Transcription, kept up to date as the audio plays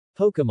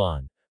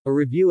Pokemon. A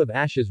review of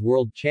Ash's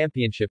World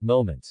Championship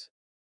moments.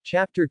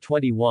 Chapter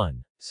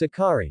 21.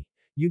 Sakari.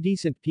 You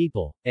decent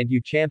people, and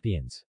you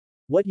champions.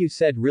 What you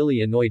said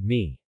really annoyed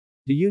me.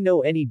 Do you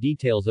know any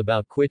details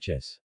about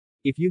Quichus?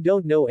 If you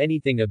don't know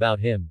anything about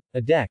him,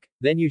 a deck,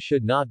 then you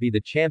should not be the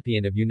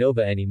champion of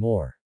Unova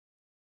anymore.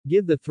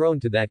 Give the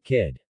throne to that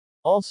kid.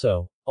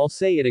 Also, I'll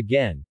say it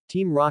again,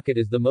 Team Rocket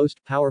is the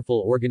most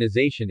powerful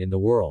organization in the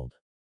world.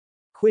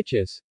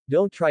 Quichus,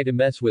 don't try to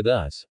mess with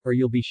us, or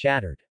you'll be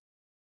shattered.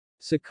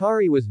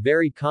 Sakari was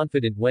very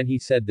confident when he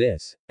said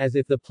this, as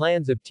if the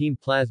plans of Team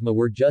Plasma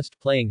were just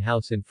playing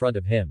house in front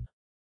of him.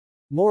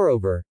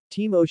 Moreover,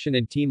 Team Ocean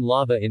and Team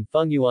Lava in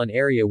Fengyuan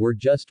area were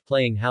just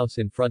playing house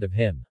in front of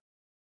him.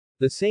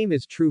 The same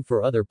is true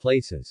for other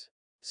places.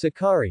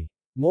 Sakari.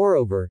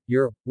 Moreover,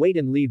 your wait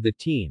and leave the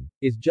team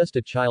is just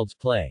a child's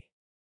play.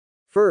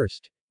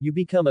 First, you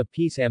become a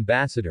peace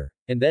ambassador,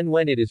 and then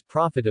when it is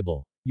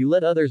profitable, you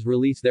let others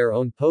release their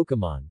own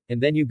Pokemon, and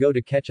then you go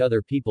to catch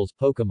other people's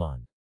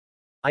Pokemon.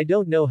 I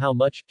don't know how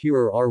much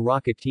purer our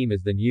Rocket team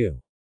is than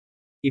you.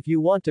 If you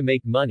want to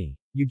make money,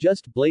 you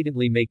just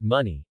blatantly make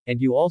money,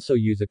 and you also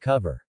use a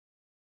cover.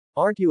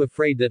 Aren't you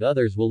afraid that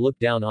others will look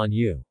down on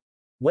you?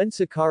 When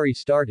Sakari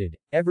started,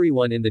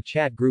 everyone in the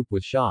chat group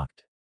was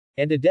shocked.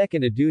 And Adek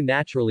and Adu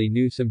naturally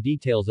knew some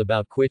details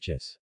about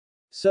Quichus.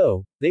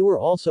 So, they were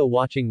also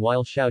watching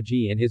while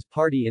Xiaoji and his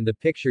party in the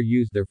picture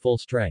used their full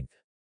strength.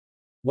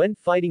 When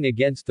fighting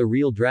against the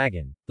real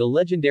dragon, the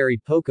legendary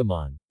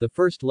Pokemon, the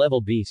first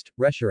level beast,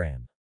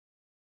 Reshiram.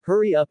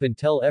 Hurry up and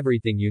tell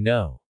everything you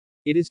know.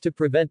 It is to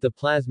prevent the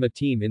Plasma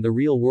team in the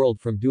real world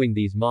from doing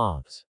these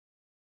mobs.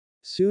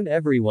 Soon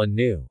everyone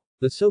knew.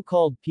 The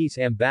so-called Peace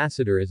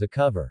Ambassador is a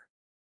cover.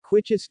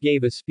 Quichus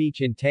gave a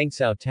speech in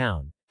Tangsao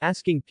town,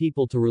 asking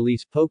people to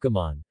release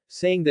Pokemon,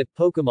 saying that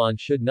Pokemon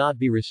should not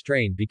be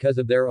restrained because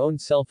of their own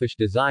selfish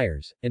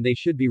desires, and they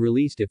should be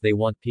released if they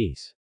want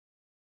peace.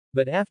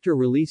 But after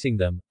releasing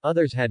them,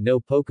 others had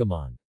no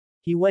Pokemon.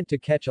 He went to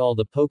catch all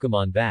the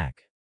Pokemon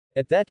back.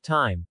 At that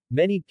time,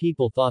 many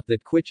people thought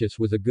that Quichus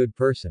was a good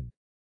person.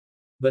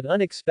 But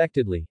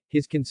unexpectedly,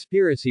 his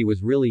conspiracy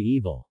was really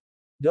evil.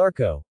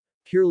 Darko.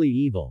 Purely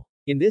evil.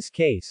 In this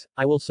case,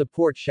 I will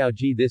support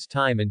Xiaoji this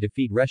time and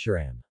defeat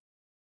Reshiram.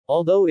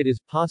 Although it is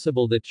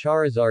possible that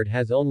Charizard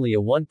has only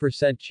a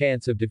 1%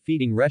 chance of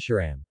defeating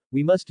Reshiram,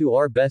 we must do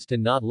our best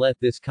and not let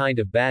this kind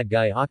of bad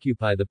guy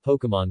occupy the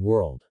Pokemon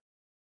world.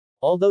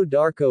 Although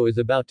Darko is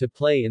about to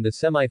play in the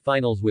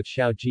semi-finals with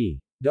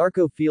Xiaoji,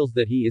 Darko feels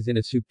that he is in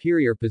a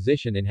superior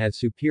position and has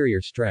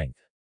superior strength.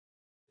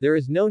 There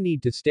is no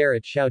need to stare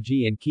at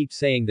Xiaoji and keep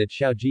saying that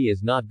Xiaoji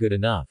is not good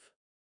enough.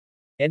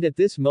 And at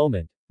this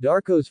moment,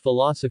 Darko's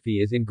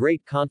philosophy is in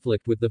great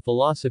conflict with the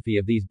philosophy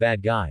of these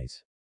bad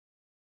guys.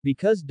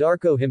 Because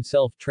Darko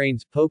himself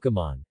trains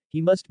Pokemon,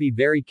 he must be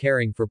very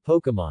caring for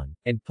Pokemon,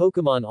 and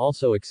Pokemon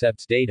also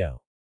accepts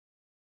Dato.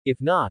 If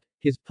not,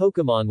 his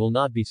Pokemon will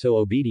not be so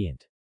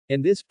obedient.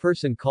 And this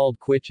person called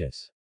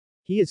Quichus.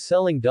 He is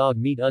selling dog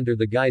meat under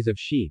the guise of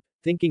sheep,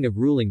 thinking of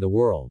ruling the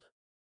world.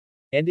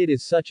 And it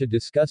is such a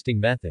disgusting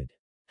method.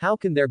 How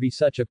can there be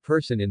such a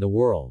person in the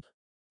world?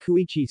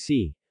 Kuichi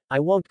see. I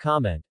won't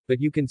comment,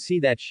 but you can see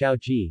that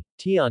Xiaoji,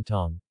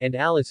 Tiantong, and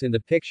Alice in the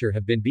picture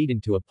have been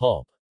beaten to a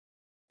pulp.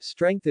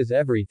 Strength is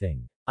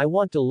everything. I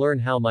want to learn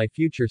how my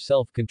future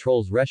self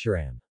controls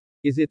Reshiram.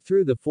 Is it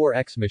through the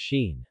 4X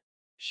machine?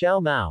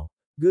 Xiao Mao.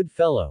 Good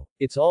fellow,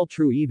 it's all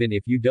true even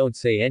if you don't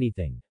say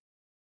anything.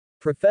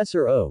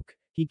 Professor Oak.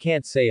 He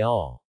can't say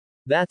all.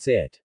 That's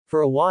it.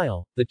 For a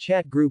while, the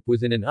chat group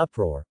was in an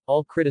uproar,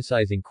 all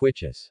criticizing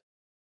Quichus.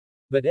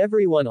 But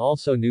everyone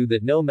also knew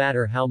that no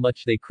matter how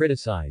much they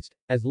criticized,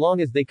 as long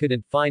as they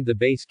couldn't find the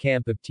base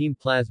camp of Team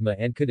Plasma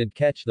and couldn't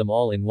catch them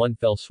all in one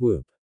fell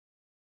swoop,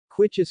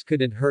 Quichus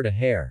couldn't hurt a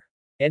hair.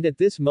 And at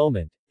this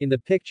moment, in the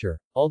picture,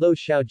 although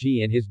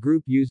Xiaoji and his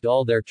group used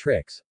all their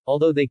tricks,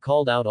 although they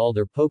called out all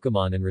their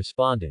Pokemon and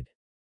responded,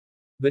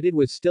 but it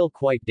was still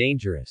quite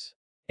dangerous.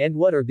 And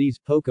what are these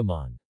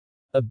Pokemon?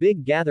 A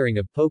big gathering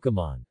of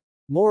Pokemon.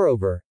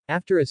 Moreover,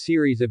 after a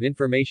series of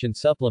information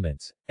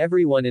supplements,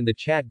 everyone in the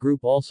chat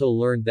group also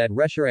learned that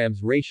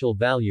Reshiram's racial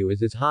value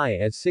is as high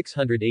as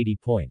 680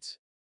 points.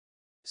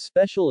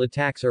 Special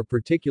attacks are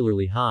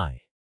particularly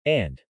high.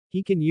 And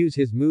he can use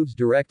his moves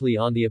directly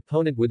on the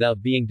opponent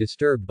without being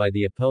disturbed by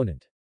the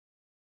opponent.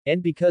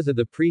 And because of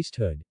the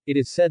priesthood, it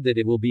is said that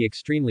it will be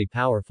extremely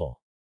powerful.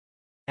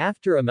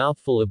 After a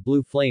mouthful of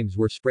blue flames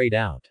were sprayed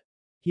out,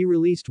 he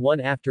released one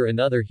after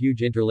another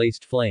huge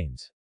interlaced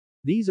flames.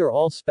 These are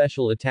all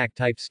special attack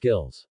type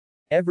skills.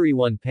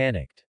 Everyone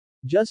panicked.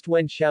 Just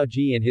when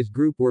Xiaoji and his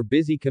group were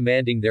busy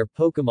commanding their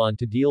Pokemon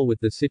to deal with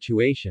the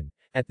situation,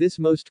 at this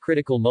most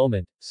critical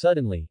moment,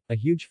 suddenly, a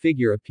huge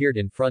figure appeared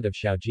in front of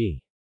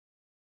Xiaoji.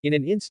 In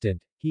an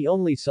instant, he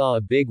only saw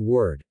a big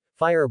word,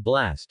 fire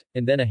blast,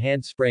 and then a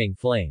hand spraying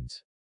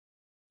flames.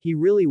 He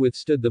really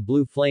withstood the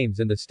blue flames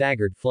and the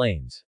staggered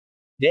flames.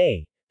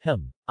 Day.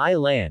 I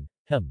Lan.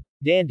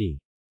 Dandy.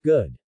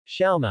 Good.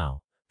 Xiaomao.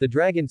 The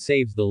dragon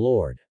saves the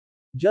Lord.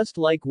 Just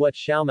like what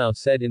Xiaomao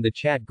said in the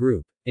chat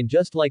group, and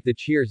just like the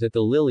cheers at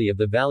the Lily of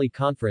the Valley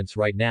conference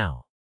right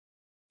now.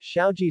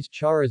 Xiaoji's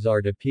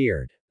Charizard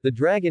appeared. The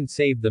dragon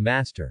saved the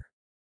master.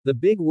 The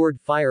big word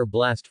fire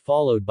blast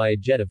followed by a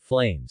jet of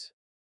flames.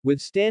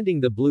 Withstanding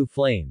the blue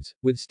flames,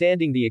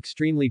 withstanding the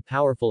extremely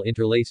powerful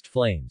interlaced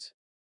flames.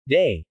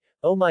 Day.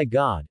 Oh my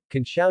god,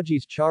 can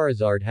Xiaoji's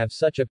Charizard have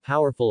such a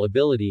powerful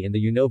ability in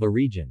the Unova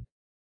region?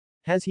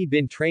 Has he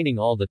been training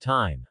all the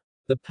time?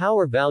 The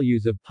power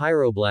values of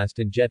Pyroblast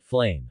and Jet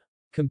Flame.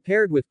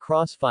 Compared with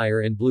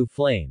Crossfire and Blue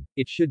Flame,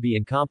 it should be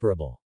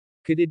incomparable.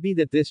 Could it be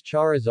that this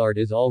Charizard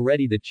is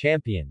already the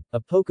champion,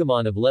 a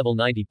Pokemon of level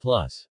 90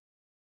 plus?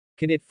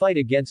 Can it fight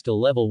against a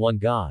level 1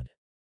 god?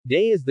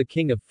 Day is the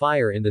king of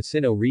fire in the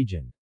Sinnoh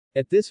region.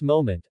 At this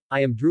moment, I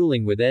am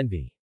drooling with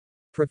envy.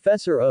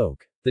 Professor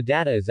Oak, the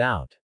data is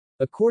out.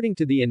 According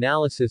to the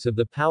analysis of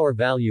the power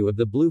value of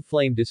the blue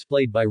flame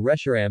displayed by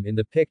Reshiram in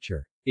the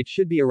picture, it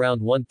should be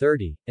around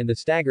 130, and the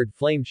staggered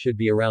flame should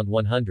be around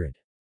 100.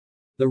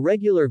 The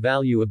regular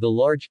value of the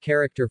large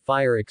character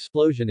fire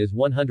explosion is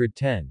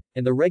 110,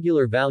 and the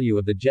regular value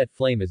of the jet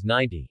flame is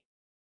 90.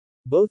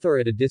 Both are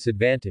at a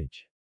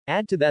disadvantage.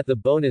 Add to that the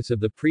bonus of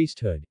the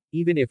priesthood,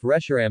 even if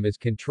Reshiram is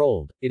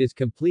controlled, it is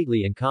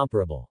completely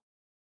incomparable.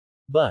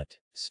 But,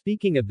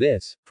 speaking of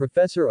this,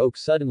 Professor Oak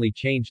suddenly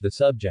changed the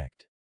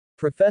subject.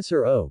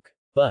 Professor Oak.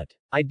 But,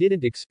 I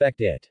didn't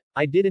expect it.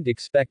 I didn't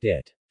expect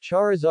it.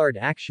 Charizard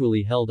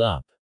actually held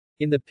up.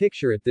 In the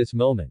picture at this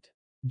moment.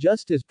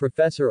 Just as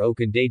Professor Oak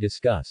and Day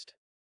discussed.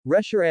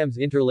 Reshiram's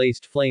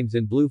interlaced flames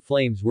and blue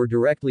flames were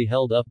directly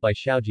held up by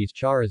Xiaoji's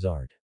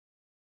Charizard.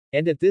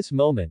 And at this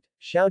moment,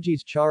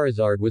 Xiaoji's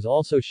Charizard was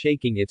also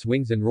shaking its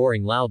wings and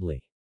roaring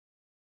loudly.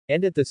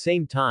 And at the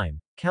same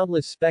time,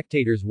 countless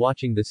spectators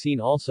watching the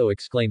scene also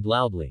exclaimed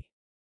loudly.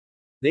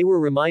 They were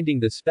reminding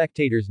the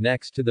spectators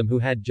next to them who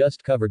had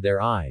just covered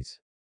their eyes.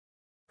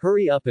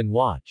 Hurry up and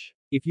watch.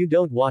 If you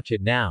don't watch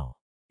it now.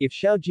 If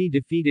Xiaoji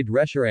defeated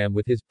Reshiram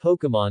with his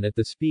Pokemon at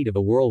the speed of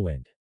a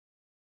whirlwind,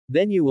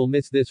 then you will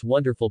miss this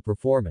wonderful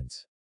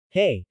performance.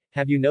 Hey,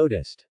 have you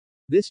noticed?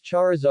 This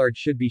Charizard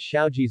should be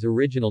Xiaoji's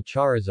original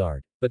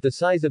Charizard, but the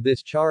size of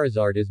this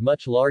Charizard is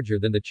much larger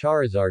than the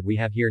Charizard we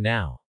have here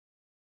now.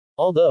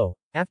 Although,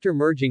 after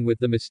merging with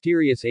the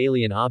mysterious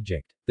alien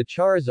object, the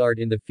Charizard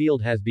in the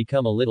field has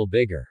become a little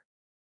bigger.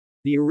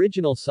 The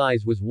original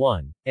size was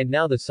 1, and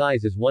now the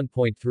size is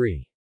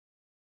 1.3.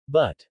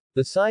 But,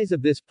 the size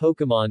of this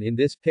Pokemon in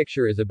this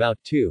picture is about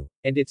 2,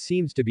 and it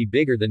seems to be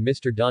bigger than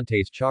Mr.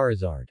 Dante's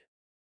Charizard.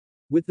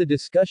 With the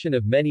discussion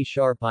of many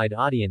sharp-eyed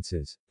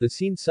audiences, the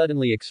scene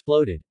suddenly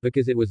exploded,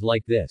 because it was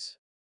like this.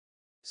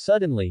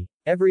 Suddenly,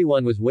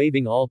 everyone was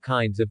waving all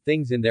kinds of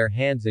things in their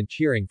hands and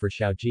cheering for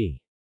Xiaoji.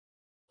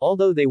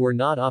 Although they were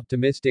not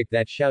optimistic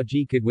that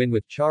Xiaoji could win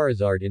with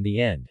Charizard in the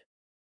end.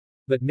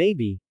 But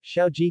maybe,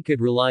 Xiaoji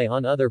could rely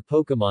on other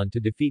Pokemon to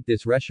defeat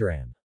this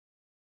Reshiram.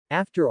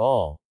 After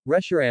all,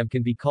 Reshiram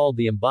can be called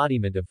the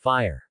embodiment of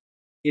fire.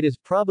 It is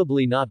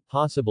probably not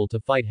possible to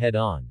fight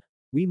head-on.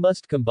 We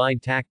must combine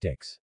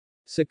tactics.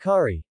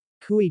 Sakari,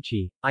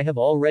 Koichi, I have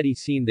already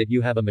seen that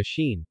you have a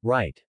machine,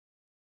 right?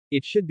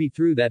 It should be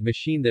through that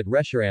machine that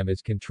Reshiram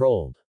is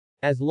controlled.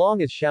 As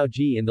long as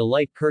Xiaoji in the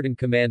light curtain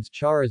commands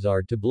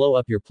Charizard to blow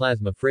up your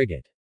plasma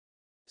frigate.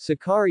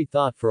 Sakari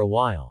thought for a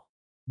while.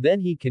 Then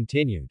he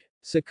continued.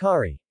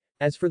 Sakari.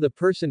 As for the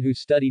person who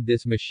studied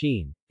this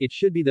machine, it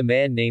should be the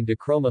man named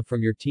Akroma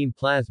from your Team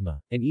Plasma,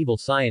 an evil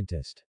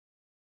scientist.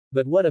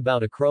 But what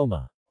about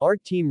Akroma? Our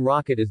Team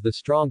Rocket is the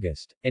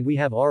strongest, and we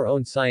have our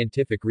own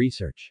scientific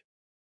research.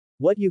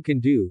 What you can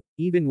do,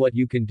 even what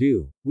you can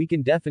do, we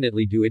can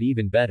definitely do it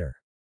even better.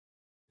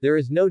 There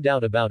is no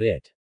doubt about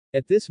it.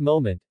 At this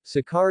moment,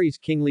 Sakari's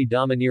kingly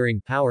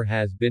domineering power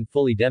has been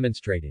fully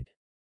demonstrated.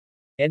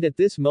 And at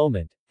this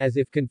moment, as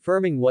if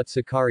confirming what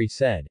Sakari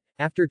said,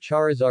 after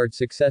Charizard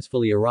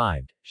successfully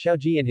arrived,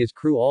 Xiaoji and his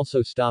crew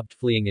also stopped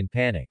fleeing in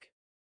panic.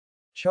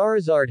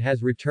 Charizard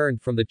has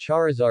returned from the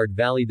Charizard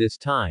Valley this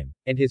time,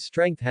 and his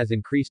strength has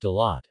increased a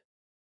lot.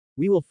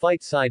 We will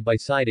fight side by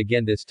side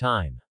again this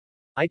time.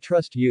 I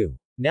trust you.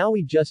 Now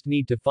we just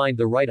need to find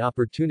the right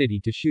opportunity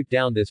to shoot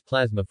down this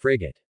plasma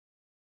frigate.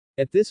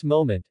 At this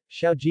moment,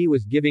 Xiaoji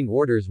was giving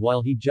orders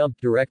while he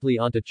jumped directly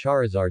onto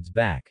Charizard's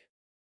back.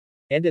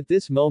 And at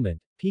this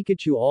moment,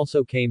 Pikachu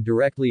also came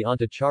directly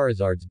onto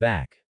Charizard's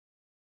back.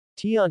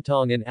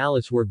 Tiantong and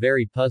Alice were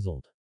very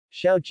puzzled.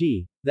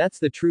 Xiaoji, that's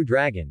the true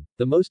dragon,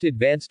 the most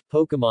advanced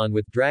Pokemon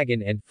with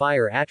dragon and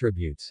fire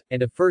attributes,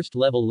 and a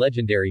first-level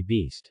legendary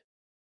beast.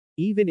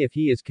 Even if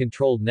he is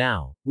controlled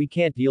now, we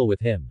can't deal with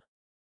him.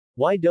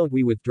 Why don't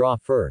we withdraw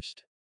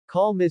first?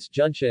 Call Miss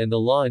Junsha and the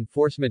law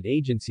enforcement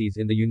agencies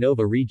in the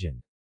Unova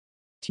region.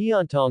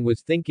 Tiantong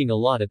was thinking a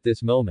lot at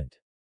this moment.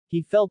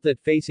 He felt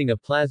that facing a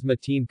plasma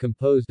team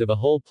composed of a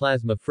whole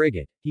plasma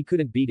frigate, he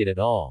couldn't beat it at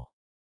all.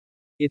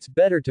 It's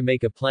better to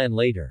make a plan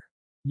later.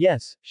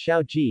 Yes,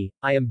 Xiaoji,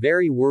 I am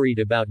very worried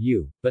about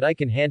you, but I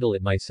can handle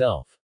it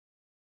myself.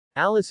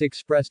 Alice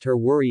expressed her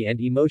worry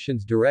and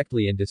emotions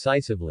directly and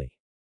decisively.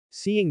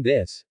 Seeing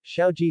this,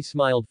 Xiaoji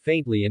smiled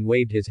faintly and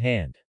waved his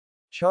hand.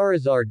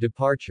 Charizard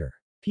departure.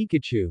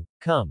 Pikachu,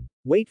 come.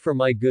 Wait for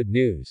my good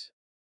news.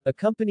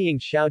 Accompanying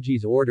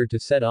Xiaoji's order to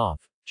set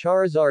off,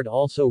 Charizard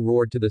also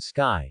roared to the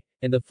sky,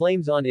 and the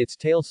flames on its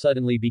tail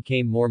suddenly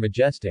became more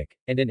majestic,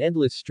 and an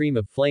endless stream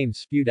of flames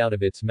spewed out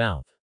of its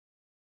mouth.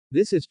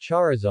 This is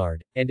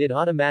Charizard, and it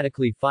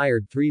automatically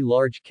fired 3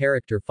 large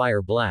character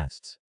fire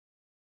blasts.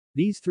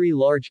 These 3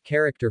 large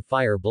character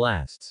fire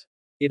blasts.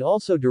 It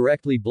also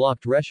directly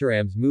blocked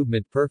Reshiram's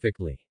movement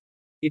perfectly.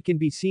 It can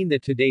be seen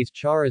that today's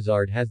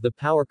Charizard has the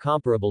power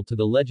comparable to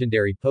the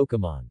legendary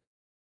Pokémon.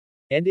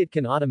 And it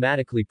can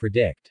automatically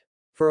predict.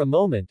 For a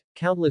moment,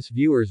 countless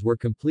viewers were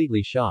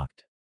completely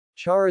shocked.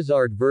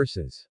 Charizard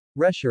vs.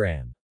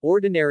 Reshiram.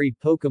 Ordinary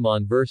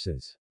Pokémon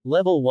vs.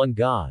 Level 1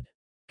 God.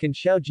 Can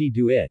Xiaoji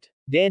do it?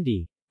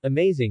 Dandy.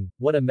 Amazing,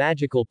 what a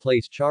magical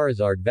place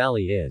Charizard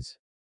Valley is.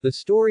 The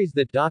stories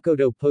that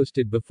Dakodo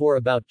posted before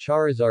about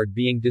Charizard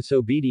being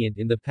disobedient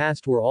in the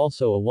past were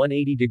also a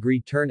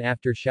 180-degree turn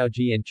after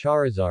Xiaoji and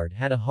Charizard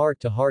had a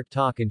heart-to-heart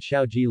talk and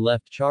Xiaoji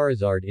left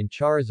Charizard in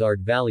Charizard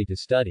Valley to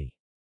study.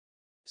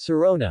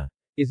 Sirona.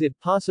 Is it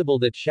possible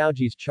that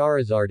Xiaoji's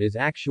Charizard is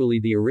actually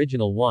the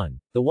original one,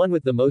 the one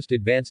with the most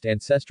advanced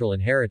ancestral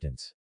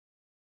inheritance?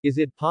 Is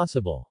it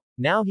possible?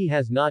 Now he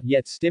has not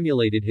yet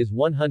stimulated his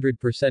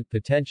 100%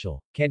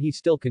 potential, can he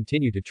still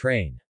continue to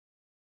train?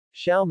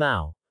 Xiao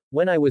Mao.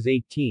 When I was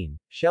 18,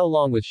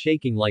 Xiaolong was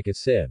shaking like a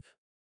sieve.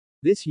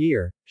 This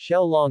year,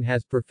 Xiaolong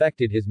has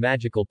perfected his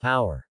magical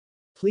power.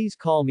 Please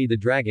call me the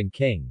Dragon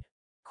King.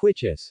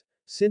 Quichus.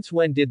 Since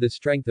when did the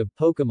strength of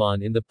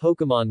Pokémon in the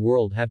Pokémon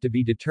world have to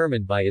be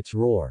determined by its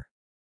roar?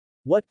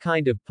 What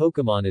kind of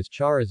Pokémon is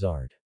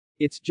Charizard?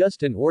 It's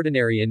just an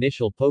ordinary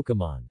initial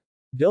Pokémon.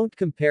 Don't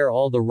compare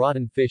all the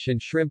rotten fish and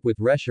shrimp with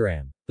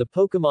Reshiram, the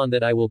Pokémon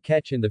that I will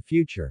catch in the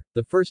future,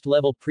 the first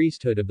level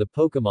priesthood of the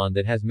Pokémon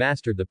that has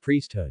mastered the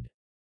priesthood.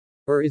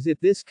 Or is it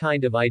this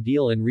kind of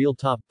ideal and real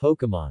top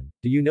Pokémon?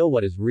 Do you know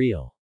what is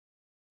real?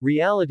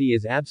 Reality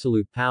is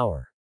absolute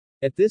power.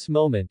 At this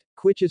moment,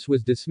 Quichus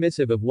was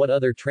dismissive of what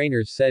other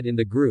trainers said in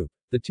the group,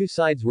 the two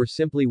sides were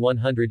simply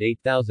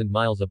 108,000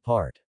 miles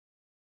apart.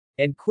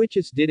 And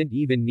Quichus didn't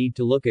even need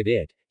to look at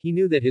it, he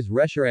knew that his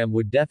Reshiram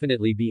would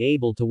definitely be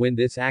able to win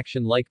this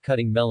action like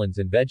cutting melons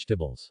and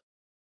vegetables.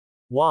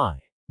 Why?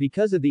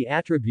 Because of the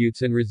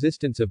attributes and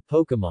resistance of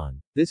Pokémon,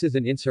 this is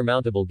an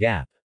insurmountable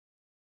gap.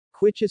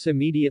 Quichus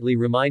immediately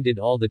reminded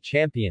all the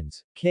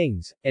champions,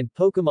 kings, and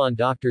Pokémon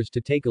doctors to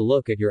take a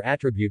look at your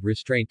attribute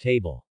restraint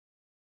table.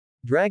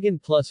 Dragon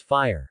plus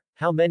fire.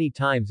 How many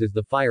times is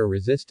the fire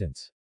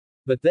resistance?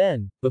 But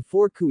then,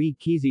 before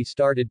Kui-Kizi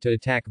started to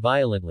attack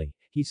violently,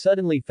 he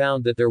suddenly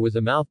found that there was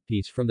a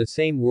mouthpiece from the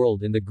same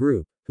world in the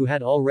group, who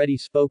had already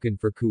spoken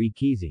for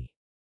Kui-Kizi.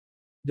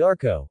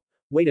 Darko.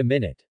 Wait a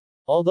minute.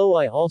 Although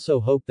I also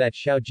hope that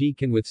Xiaoji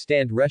can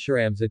withstand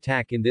Reshiram's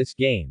attack in this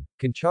game,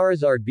 can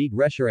Charizard beat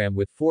Reshiram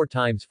with 4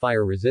 times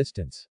fire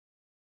resistance?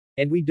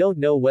 And we don't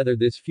know whether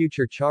this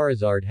future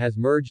Charizard has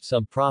merged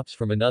some props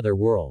from another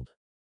world.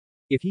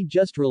 If he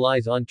just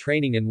relies on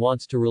training and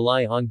wants to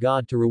rely on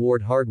God to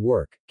reward hard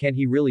work, can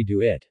he really do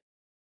it?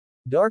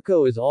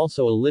 Darko is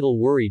also a little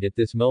worried at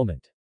this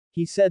moment.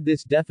 He said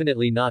this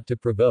definitely not to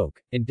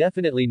provoke, and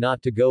definitely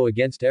not to go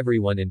against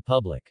everyone in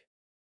public.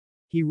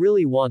 He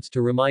really wants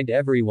to remind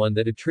everyone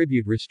that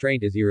attribute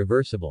restraint is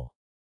irreversible.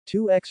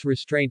 2x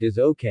restraint is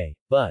okay,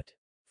 but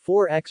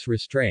 4x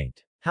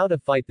restraint. How to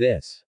fight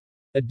this?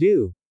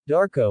 Adieu.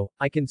 Darko,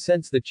 I can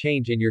sense the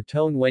change in your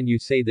tone when you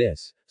say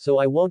this, so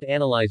I won't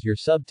analyze your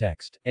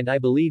subtext, and I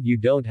believe you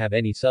don't have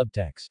any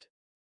subtext.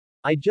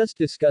 I just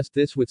discussed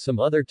this with some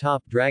other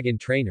top dragon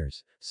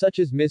trainers, such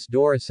as Miss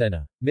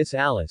Doracena, Miss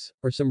Alice,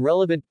 or some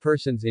relevant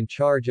persons in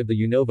charge of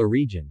the Unova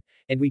region,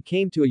 and we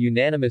came to a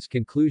unanimous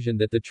conclusion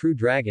that the true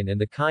dragon and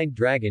the kind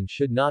dragon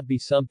should not be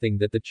something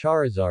that the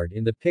Charizard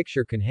in the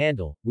picture can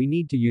handle, we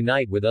need to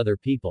unite with other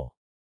people.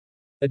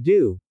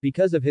 Adieu,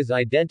 because of his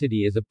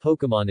identity as a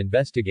Pokémon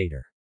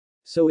investigator.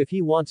 So if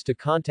he wants to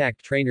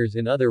contact trainers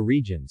in other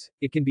regions,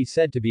 it can be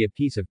said to be a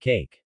piece of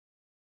cake.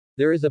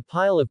 There is a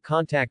pile of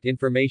contact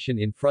information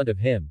in front of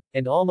him,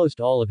 and almost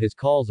all of his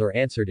calls are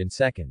answered in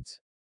seconds.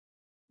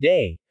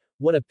 Day.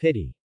 What a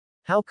pity.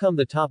 How come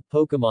the top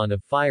Pokémon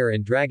of fire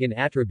and dragon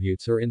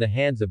attributes are in the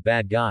hands of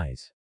bad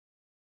guys?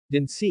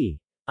 Dinsi.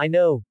 I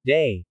know,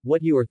 Day,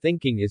 what you are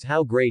thinking is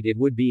how great it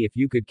would be if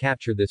you could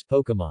capture this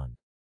Pokémon.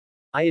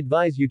 I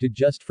advise you to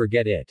just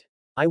forget it.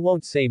 I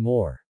won't say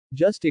more.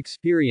 Just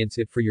experience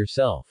it for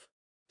yourself.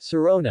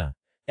 Sirona.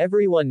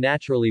 Everyone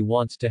naturally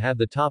wants to have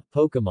the top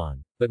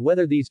Pokémon, but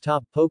whether these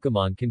top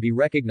Pokémon can be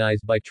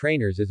recognized by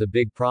trainers is a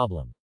big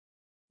problem.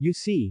 You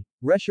see,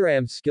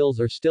 Reshiram's skills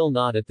are still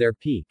not at their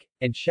peak,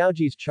 and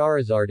Xiaoji's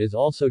Charizard is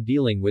also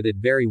dealing with it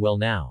very well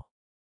now.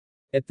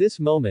 At this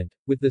moment,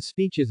 with the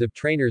speeches of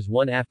trainers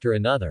one after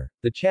another,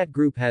 the chat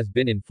group has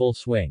been in full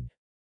swing.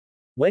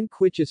 When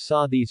Quichus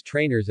saw these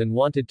trainers and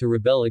wanted to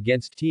rebel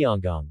against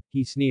Tiangong,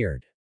 he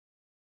sneered.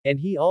 And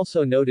he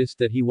also noticed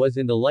that he was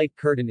in the light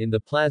curtain in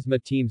the Plasma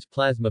team's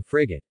Plasma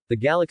frigate, the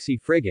Galaxy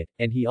frigate,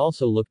 and he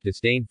also looked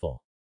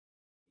disdainful.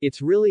 It's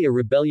really a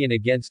rebellion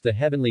against the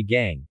Heavenly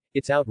Gang,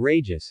 It's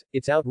outrageous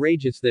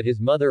that his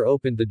mother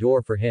opened the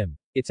door for him.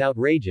 It's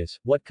outrageous,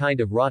 what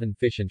kind of rotten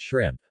fish and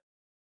shrimp.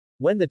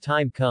 When the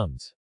time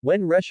comes.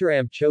 When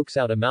Reshiram chokes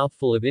out a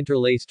mouthful of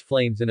interlaced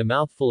flames and a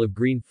mouthful of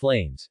green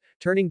flames,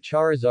 turning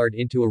Charizard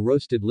into a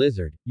roasted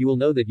lizard, you will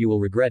know that you will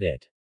regret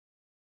it.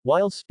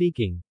 While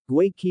speaking,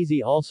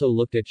 Guikizi also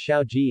looked at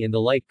Xiaoji in the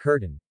light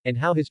curtain, and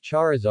how his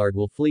Charizard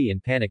will flee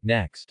in panic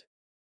next.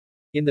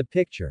 In the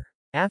picture.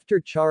 After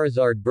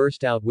Charizard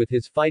burst out with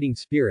his fighting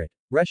spirit,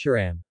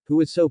 Reshiram, who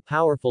was so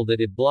powerful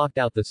that it blocked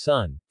out the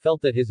sun,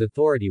 felt that his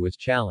authority was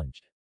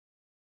challenged.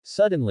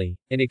 Suddenly,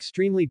 an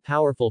extremely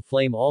powerful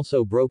flame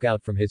also broke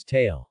out from his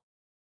tail.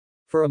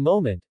 For a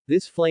moment,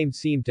 this flame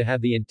seemed to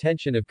have the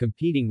intention of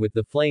competing with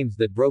the flames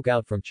that broke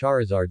out from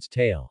Charizard's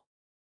tail.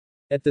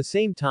 At the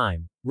same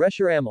time,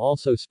 Reshiram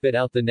also spit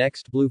out the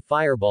next blue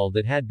fireball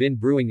that had been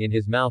brewing in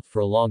his mouth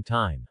for a long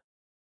time.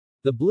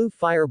 The blue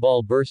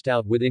fireball burst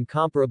out with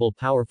incomparable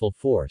powerful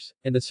force,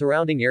 and the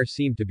surrounding air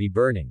seemed to be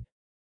burning.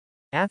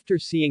 After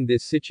seeing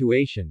this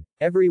situation,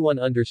 everyone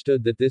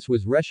understood that this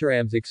was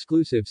Reshiram's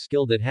exclusive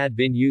skill that had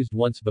been used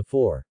once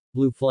before,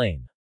 Blue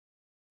Flame.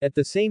 At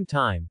the same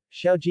time,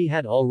 Xiaoji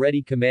had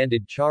already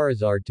commanded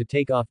Charizard to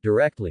take off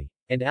directly,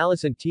 and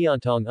Alice and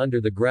Tiantong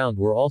under the ground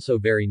were also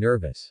very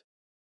nervous.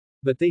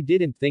 But they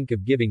didn't think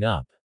of giving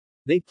up.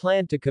 They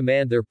planned to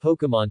command their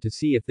Pokémon to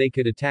see if they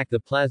could attack the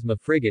plasma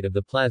frigate of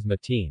the plasma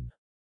team.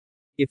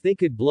 If they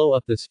could blow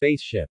up the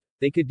spaceship,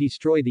 they could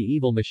destroy the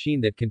evil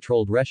machine that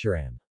controlled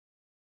Reshiram.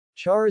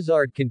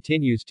 Charizard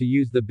continues to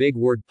use the big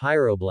word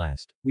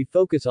Pyroblast. We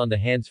focus on the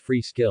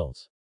hands-free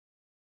skills.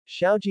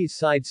 Xiaoji's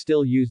side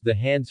still used the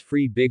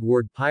hands-free big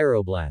word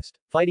Pyroblast,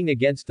 fighting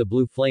against the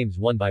blue flames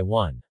one by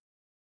one.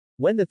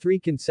 When the 3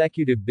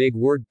 consecutive big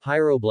word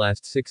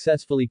Pyroblasts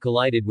successfully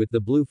collided with the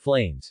blue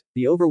flames,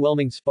 the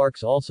overwhelming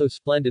sparks also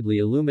splendidly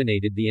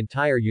illuminated the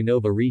entire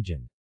Unova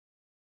region.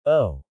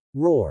 Oh!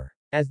 Roar!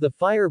 As the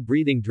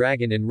fire-breathing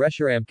dragon and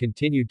Reshiram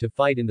continued to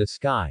fight in the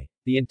sky,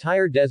 the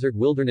entire desert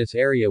wilderness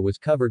area was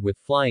covered with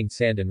flying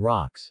sand and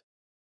rocks.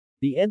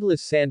 The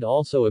endless sand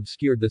also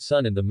obscured the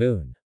sun and the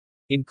moon.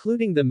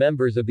 Including the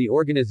members of the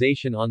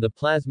organization on the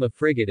plasma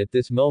frigate at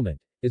this moment,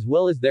 as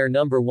well as their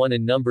number 1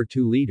 and number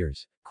 2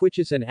 leaders,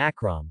 Quichus and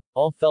Akram,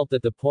 all felt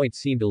that the point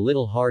seemed a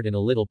little hard and a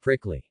little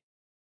prickly.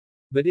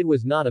 But it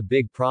was not a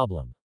big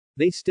problem.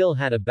 They still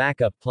had a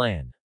backup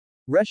plan.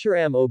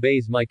 Reshiram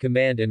obeys my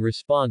command and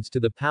responds to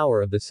the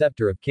power of the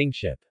Scepter of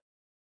Kingship.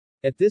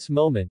 At this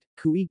moment,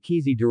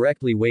 Kuikizi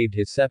directly waved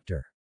his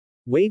scepter.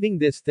 Waving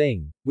this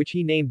thing, which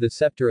he named the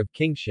Scepter of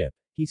Kingship,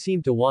 he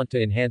seemed to want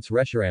to enhance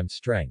Reshiram's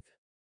strength.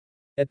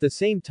 At the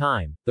same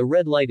time, the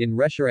red light in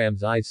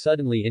Reshiram's eyes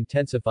suddenly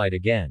intensified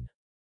again.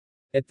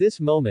 At this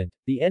moment,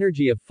 the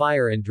energy of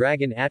fire and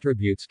dragon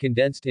attributes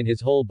condensed in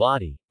his whole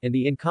body, and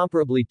the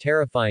incomparably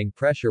terrifying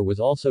pressure was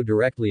also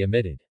directly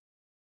emitted.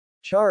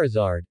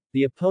 Charizard,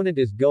 the opponent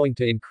is going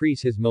to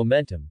increase his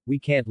momentum, we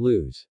can't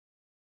lose.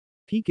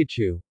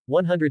 Pikachu,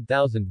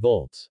 100,000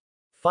 volts.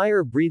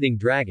 Fire-breathing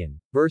dragon,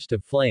 burst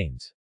of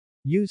flames.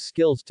 Use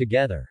skills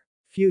together.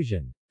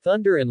 Fusion.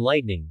 Thunder and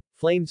lightning,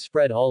 flames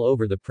spread all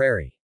over the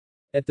prairie.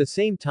 At the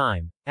same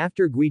time,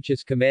 after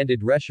Guichus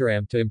commanded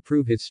Reshiram to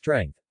improve his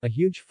strength, a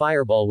huge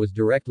fireball was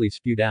directly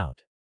spewed out.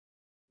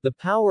 The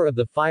power of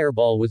the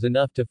fireball was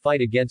enough to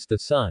fight against the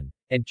sun,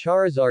 and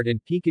Charizard and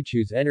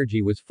Pikachu's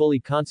energy was fully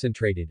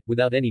concentrated,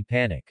 without any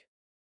panic.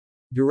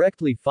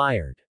 Directly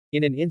fired.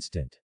 In an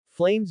instant.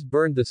 Flames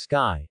burned the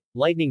sky,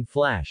 lightning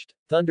flashed,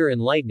 thunder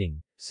and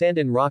lightning, sand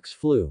and rocks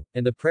flew,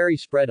 and the prairie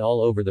spread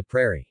all over the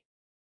prairie.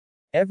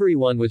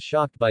 Everyone was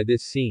shocked by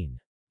this scene.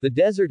 The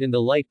desert in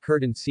the light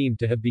curtain seemed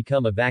to have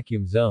become a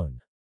vacuum zone.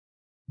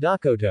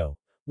 Dakoto.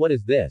 What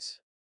is this?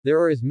 There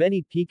are as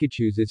many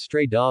Pikachus as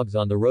stray dogs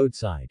on the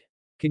roadside.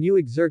 Can you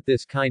exert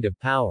this kind of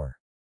power?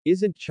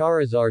 Isn't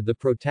Charizard the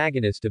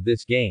protagonist of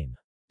this game?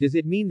 Does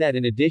it mean that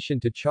in addition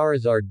to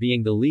Charizard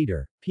being the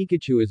leader,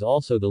 Pikachu is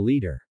also the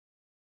leader?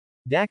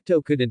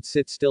 Dakto couldn't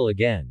sit still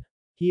again.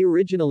 He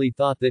originally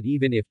thought that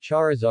even if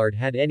Charizard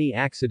had any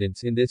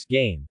accidents in this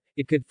game,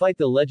 it could fight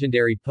the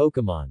legendary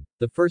Pokémon,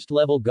 the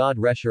first-level God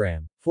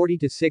Reshiram,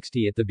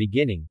 40-60 at the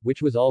beginning,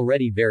 which was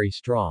already very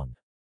strong.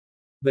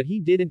 But he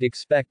didn't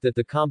expect that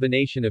the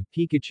combination of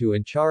Pikachu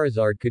and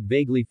Charizard could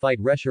vaguely fight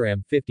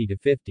Reshiram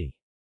 50-50.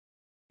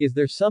 Is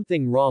there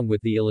something wrong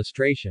with the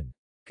illustration?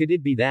 Could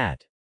it be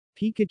that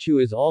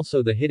Pikachu is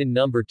also the hidden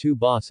number 2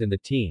 boss in the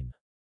team?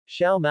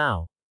 Xiao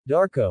Mao.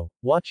 Darko,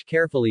 watch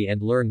carefully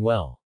and learn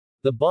well.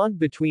 The bond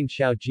between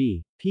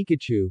Xiaoji,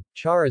 Pikachu,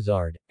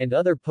 Charizard, and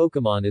other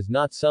Pokémon is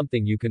not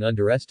something you can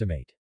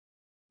underestimate.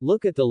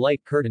 Look at the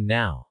light curtain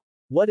now.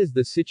 What is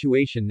the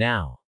situation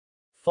now?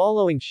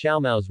 Following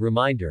Xiaomao's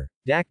reminder,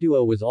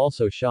 Dakduo was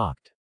also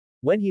shocked.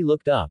 When he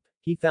looked up,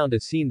 he found a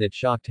scene that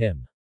shocked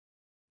him.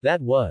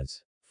 That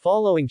was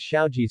following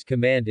Xiaoji's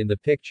command in the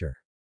picture.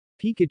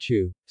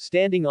 Pikachu,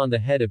 standing on the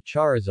head of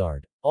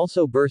Charizard,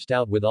 also burst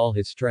out with all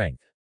his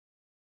strength.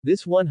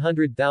 This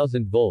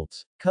 100,000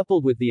 volts,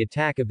 coupled with the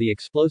attack of the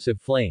explosive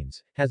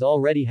flames, has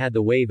already had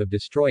the wave of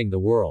destroying the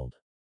world.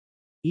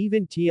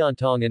 Even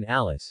Tiantong and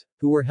Alice,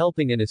 who were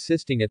helping and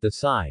assisting at the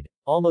side,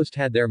 almost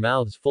had their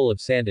mouths full of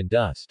sand and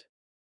dust.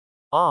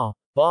 Ah,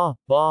 bah,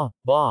 bah,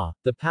 bah,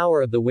 the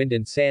power of the wind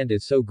and sand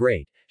is so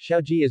great,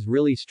 Xiaoji is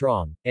really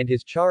strong, and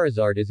his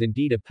Charizard is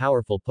indeed a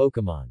powerful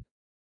Pokemon.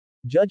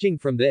 Judging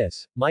from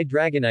this, my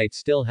Dragonite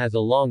still has a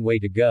long way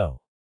to go.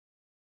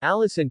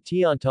 Alice and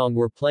Tiantong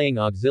were playing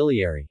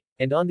auxiliary,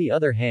 and on the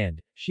other hand,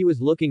 she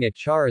was looking at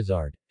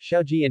Charizard,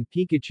 Xiaoji and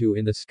Pikachu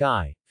in the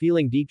sky,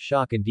 feeling deep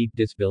shock and deep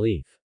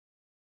disbelief.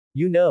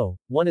 You know,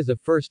 one is a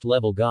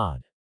first-level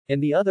god.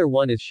 And the other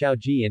one is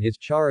Xiaoji and his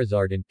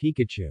Charizard and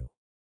Pikachu.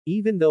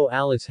 Even though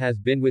Alice has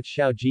been with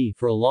Xiaoji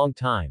for a long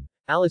time,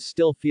 Alice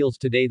still feels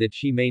today that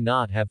she may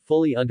not have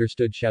fully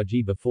understood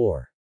Xiaoji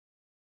before.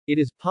 It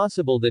is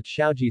possible that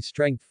Xiaoji's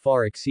strength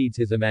far exceeds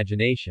his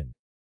imagination.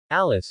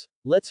 Alice,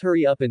 let's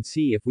hurry up and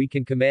see if we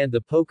can command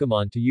the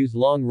Pokemon to use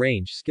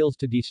long-range skills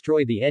to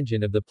destroy the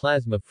engine of the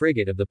plasma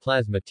frigate of the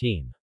plasma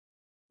team.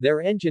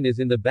 Their engine is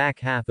in the back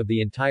half of the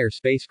entire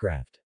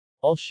spacecraft.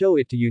 I'll show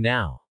it to you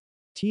now.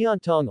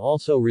 Tiantong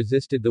also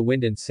resisted the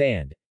wind and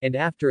sand, and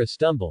after a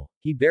stumble,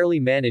 he barely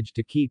managed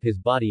to keep his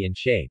body in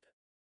shape.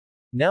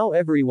 Now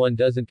everyone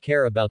doesn't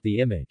care about the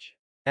image.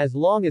 As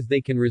long as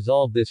they can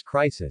resolve this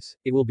crisis,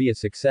 it will be a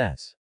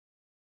success.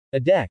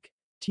 Adek.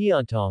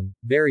 Tiantong,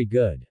 very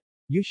good.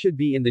 You should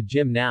be in the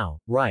gym now,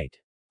 right?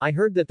 I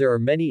heard that there are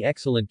many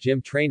excellent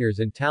gym trainers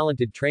and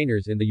talented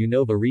trainers in the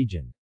Unova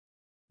region.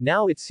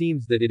 Now it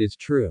seems that it is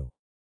true.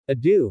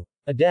 Adieu.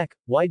 Adek,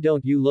 why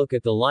don't you look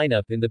at the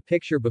lineup in the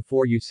picture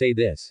before you say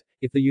this?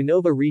 If the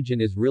Unova region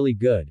is really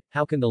good,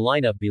 how can the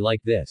lineup be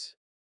like this?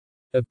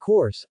 Of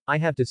course, I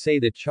have to say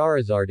that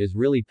Charizard is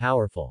really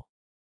powerful.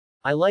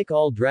 I like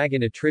all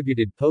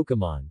dragon-attributed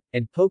Pokemon,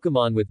 and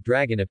Pokemon with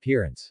dragon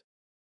appearance.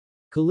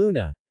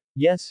 Kaluna.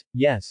 Yes,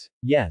 yes,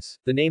 yes,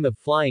 the name of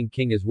Flying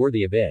King is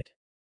worthy of it.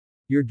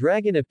 Your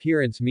dragon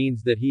appearance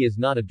means that he is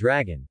not a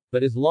dragon,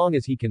 but as long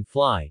as he can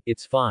fly,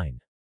 it's fine.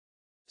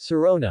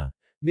 Serona.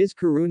 Ms.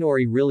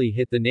 Karunori really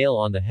hit the nail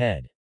on the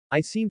head.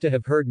 I seem to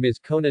have heard Ms.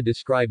 Kona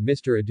describe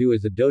Mr. Adu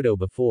as a dodo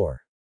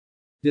before.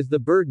 Does the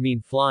bird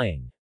mean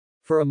flying?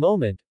 For a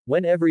moment,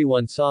 when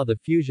everyone saw the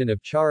fusion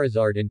of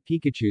Charizard and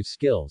Pikachu's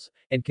skills,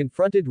 and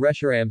confronted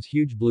Reshiram's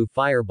huge blue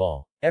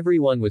fireball,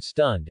 everyone was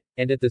stunned,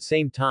 and at the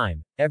same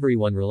time,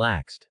 everyone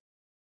relaxed.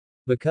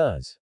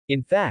 Because,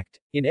 in fact,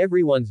 in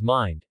everyone's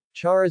mind,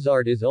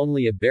 Charizard is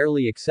only a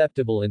barely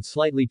acceptable and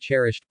slightly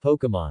cherished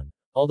Pokemon,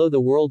 although the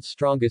world's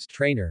strongest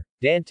trainer,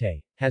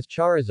 Dante, has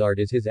Charizard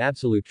as his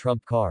absolute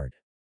trump card.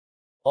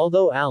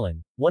 Although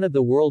Alan, one of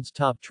the world's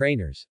top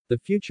trainers, the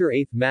future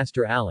 8th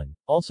Master Alan,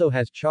 also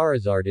has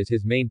Charizard as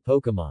his main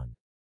Pokemon.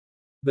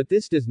 But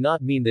this does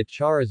not mean that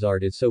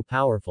Charizard is so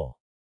powerful.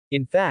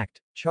 In fact,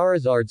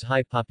 Charizard's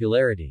high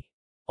popularity.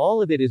 All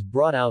of it is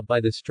brought out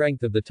by the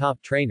strength of the top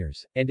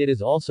trainers, and it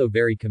is also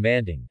very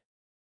commanding.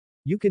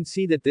 You can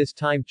see that this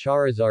time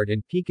Charizard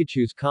and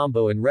Pikachu's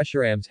combo and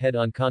Reshiram's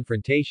head-on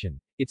confrontation,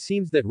 it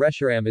seems that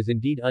Reshiram is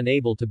indeed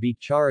unable to beat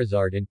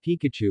Charizard and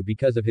Pikachu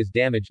because of his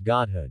damaged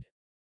godhood.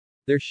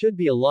 There should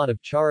be a lot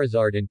of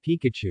Charizard and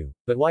Pikachu,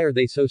 but why are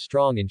they so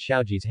strong in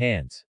Xiaoji's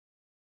hands?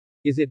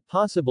 Is it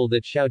possible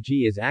that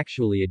Xiaoji is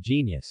actually a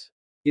genius?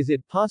 Is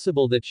it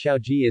possible that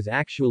Xiaoji is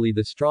actually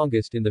the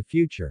strongest in the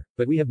future,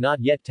 but we have not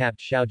yet tapped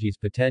Xiaoji's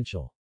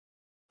potential?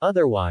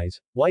 Otherwise,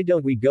 why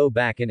don't we go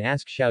back and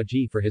ask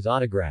Xiaoji for his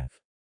autograph?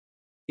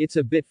 It's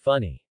a bit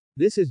funny.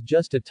 This is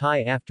just a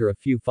tie after a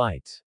few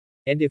fights.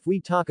 And if we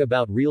talk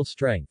about real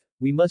strength,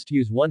 we must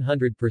use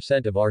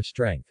 100% of our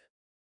strength.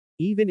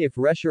 Even if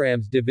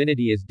Reshiram's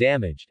divinity is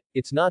damaged,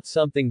 it's not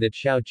something that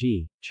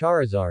Xiaoji,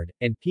 Charizard,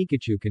 and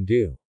Pikachu can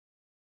do.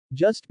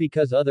 Just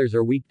because others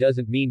are weak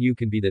doesn't mean you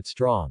can be that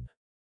strong.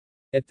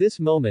 At this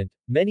moment,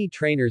 many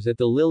trainers at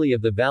the Lily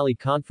of the Valley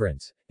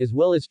conference, as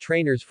well as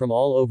trainers from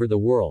all over the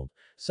world,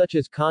 such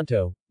as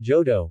Kanto,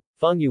 Johto,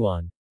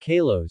 Fengyuan,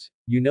 Kalos,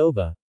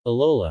 Unova,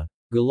 Alola,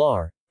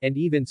 Galar, and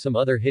even some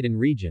other hidden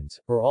regions,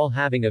 are all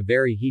having a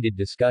very heated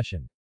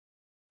discussion.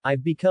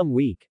 I've become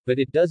weak, but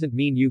it doesn't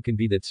mean you can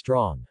be that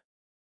strong.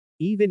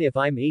 Even if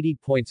I'm 80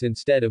 points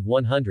instead of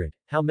 100,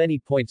 how many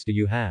points do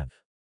you have?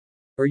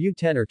 Are you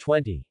 10 or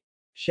 20?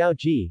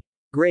 Xiaoji.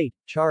 Great,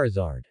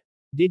 Charizard.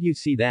 Did you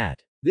see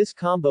that? This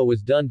combo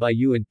was done by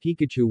you and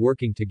Pikachu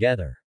working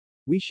together.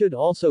 We should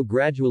also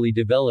gradually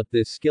develop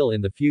this skill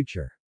in the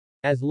future.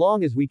 As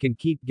long as we can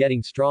keep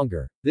getting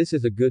stronger, this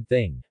is a good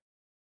thing.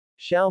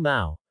 Xiao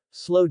Mao.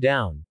 Slow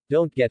down,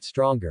 don't get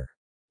stronger.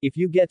 If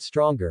you get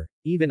stronger,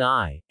 even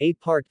I, a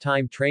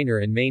part-time trainer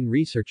and main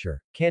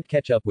researcher, can't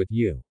catch up with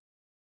you.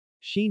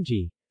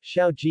 Shinji.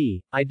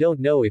 Xiaoji, I don't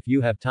know if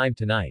you have time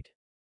tonight.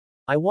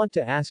 I want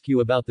to ask you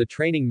about the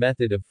training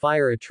method of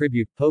fire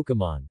attribute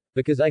Pokemon,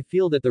 because I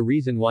feel that the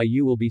reason why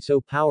you will be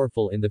so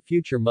powerful in the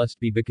future must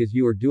be because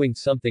you are doing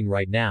something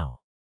right now.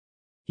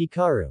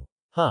 Hikaru.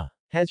 Huh.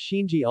 Has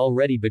Shinji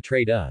already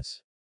betrayed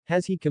us?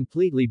 Has he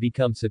completely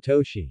become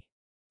Satoshi?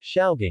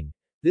 Xiaogang.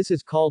 This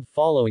is called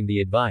following the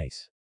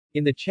advice.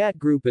 In the chat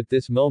group at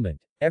this moment,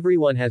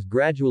 everyone has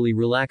gradually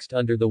relaxed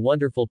under the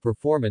wonderful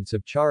performance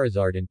of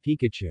Charizard and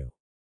Pikachu.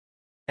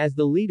 As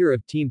the leader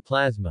of Team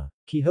Plasma,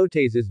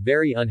 Quixotes is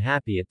very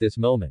unhappy at this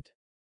moment.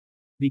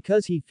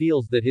 Because he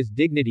feels that his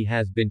dignity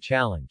has been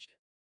challenged.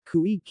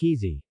 Kui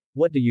Kizi,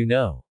 what do you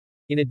know?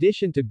 In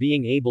addition to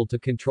being able to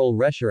control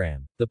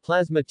Reshiram, the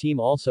Plasma team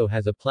also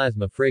has a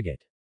Plasma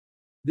frigate.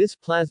 This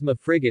Plasma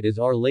frigate is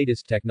our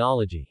latest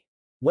technology.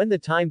 When the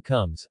time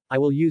comes, I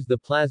will use the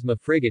Plasma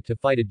frigate to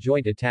fight a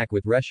joint attack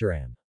with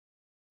Reshiram.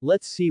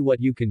 Let's see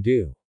what you can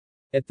do.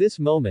 At this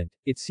moment,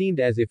 it seemed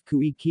as if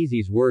Kui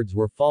Kizi's words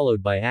were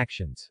followed by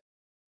actions.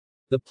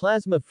 The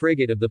Plasma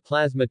frigate of the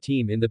Plasma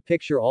team in the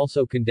picture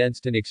also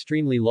condensed an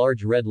extremely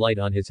large red light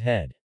on his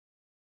head.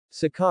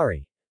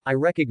 Sakari. I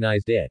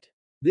recognized it.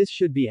 This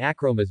should be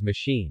Akroma's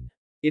machine.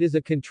 It is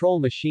a control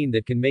machine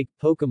that can make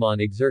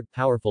Pokemon exert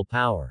powerful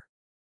power.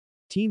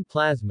 Team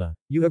Plasma,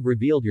 you have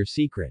revealed your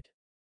secret.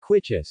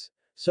 Quichus.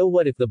 So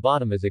what if the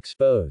bottom is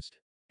exposed?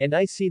 And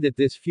I see that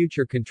this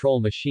future control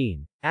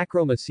machine,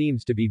 Akroma,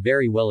 seems to be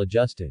very well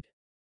adjusted.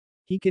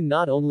 He can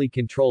not only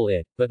control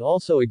it, but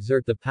also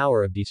exert the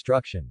power of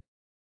destruction.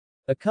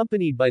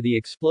 Accompanied by the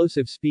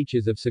explosive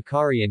speeches of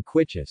Sakari and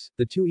Quichus,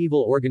 the two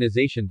evil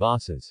organization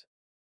bosses.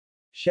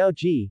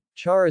 Xiaoji,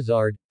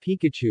 Charizard,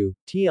 Pikachu,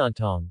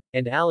 Tiantong,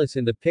 and Alice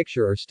in the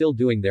picture are still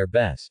doing their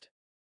best.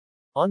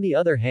 On the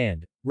other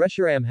hand,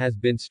 Reshiram has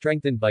been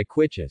strengthened by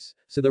Quichus,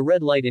 so the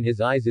red light in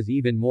his eyes is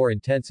even more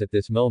intense at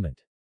this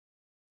moment.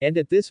 And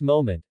at this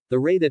moment, the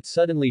ray that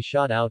suddenly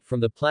shot out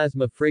from the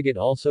Plasma frigate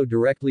also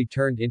directly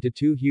turned into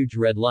two huge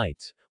red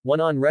lights,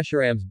 one on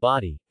Reshiram's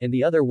body, and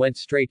the other went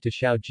straight to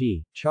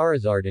Xiaoji,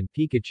 Charizard and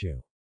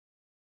Pikachu.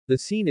 The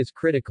scene is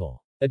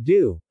critical.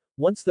 Adieu.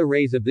 Once the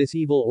rays of this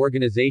evil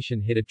organization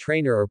hit a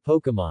trainer or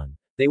Pokemon,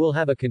 they will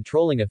have a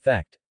controlling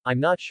effect. I'm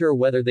not sure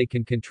whether they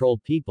can control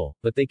people,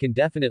 but they can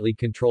definitely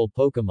control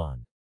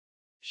Pokemon.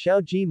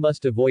 Xiaoji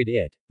must avoid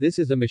it. This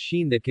is a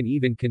machine that can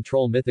even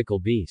control mythical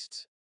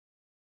beasts.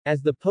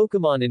 As the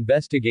Pokemon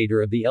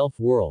investigator of the elf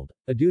world,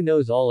 Adu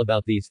knows all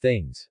about these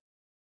things.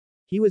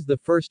 He was the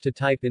first to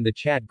type in the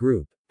chat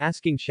group,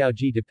 asking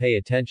Xiaoji to pay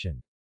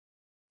attention.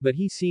 But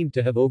he seemed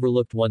to have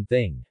overlooked one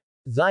thing.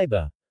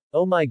 Zyba.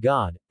 Oh my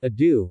god,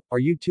 Adu, are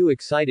you too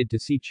excited to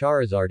see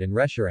Charizard and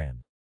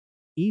Reshiram?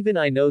 Even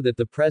I know that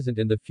the present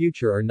and the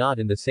future are not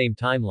in the same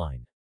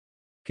timeline.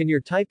 Can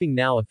your typing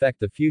now affect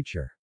the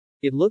future?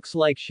 It looks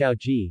like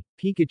Xiaoji,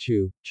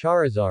 Pikachu,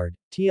 Charizard,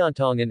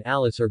 Tiantong and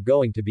Alice are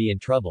going to be in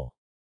trouble.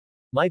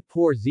 My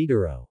poor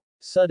Zedoro.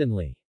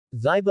 Suddenly,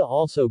 Zyba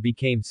also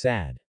became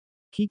sad.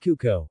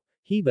 Kikuko.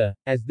 Hiba,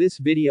 as this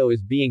video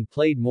is being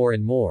played more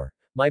and more,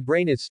 my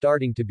brain is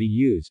starting to be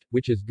used,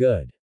 which is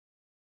good.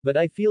 But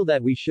I feel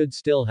that we should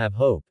still have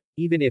hope,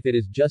 even if it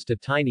is just a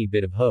tiny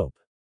bit of hope.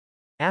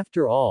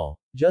 After all,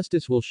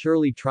 justice will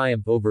surely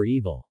triumph over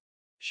evil.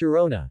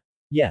 Sharona.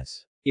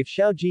 Yes. If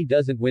Xiaoji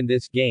doesn't win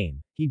this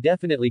game, he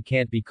definitely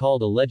can't be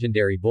called a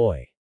legendary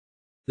boy.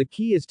 The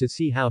key is to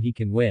see how he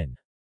can win.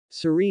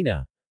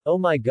 Serena. Oh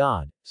my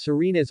god,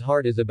 Serena's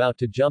heart is about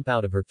to jump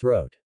out of her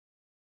throat.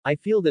 I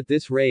feel that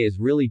this ray is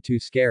really too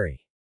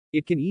scary.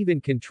 It can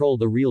even control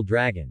the real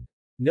dragon.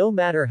 No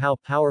matter how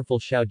powerful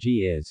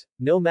Xiaoji is,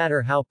 no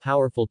matter how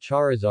powerful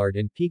Charizard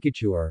and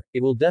Pikachu are,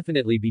 it will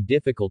definitely be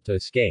difficult to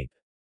escape.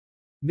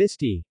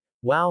 Misty.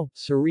 Wow,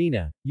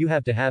 Serena, you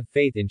have to have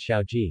faith in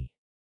Xiaoji.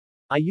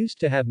 I used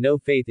to have no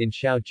faith in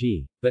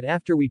Xiaoji, but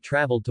after we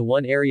traveled to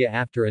one area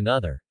after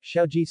another,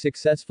 Xiaoji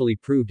successfully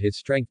proved his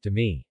strength to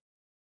me.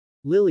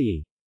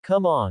 Lily.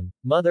 Come on,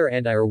 Mother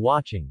and I are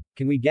watching,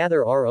 can we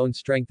gather our own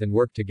strength and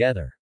work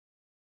together?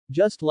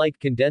 Just like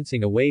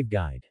condensing a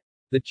waveguide.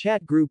 The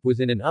chat group was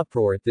in an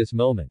uproar at this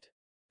moment.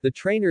 The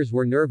trainers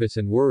were nervous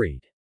and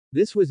worried.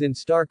 This was in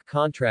stark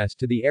contrast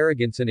to the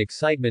arrogance and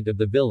excitement of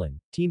the villain,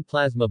 Team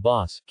Plasma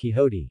boss,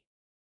 Quixote.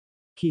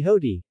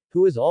 Quixote,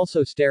 who was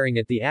also staring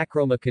at the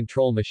Akroma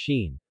control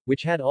machine,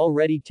 which had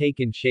already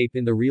taken shape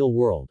in the real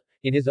world,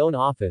 in his own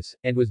office,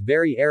 and was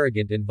very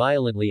arrogant and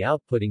violently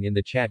outputting in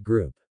the chat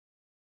group.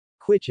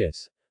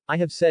 Quichus. I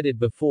have said it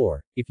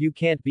before, if you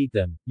can't beat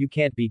them, you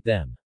can't beat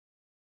them.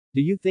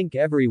 Do you think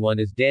everyone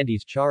is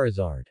Dandy's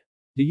Charizard?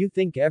 Do you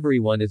think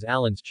everyone is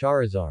Alan's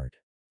Charizard?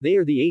 They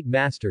are the 8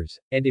 Masters,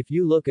 and if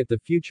you look at the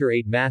future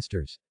 8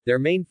 Masters, their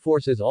main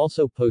force is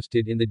also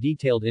posted in the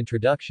detailed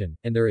introduction,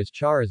 and there is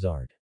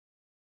Charizard.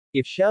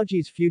 If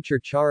Xiaoji's future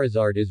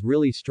Charizard is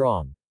really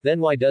strong, then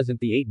why doesn't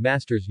the 8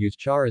 Masters use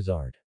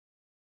Charizard?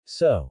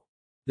 So,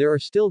 there are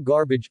still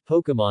garbage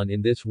Pokemon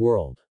in this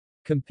world.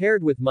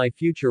 Compared with my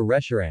future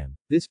Reshiram,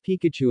 this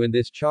Pikachu and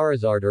this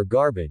Charizard are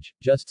garbage,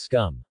 just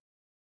scum.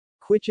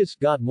 Quichus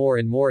got more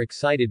and more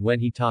excited when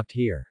he talked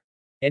here.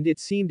 And it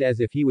seemed as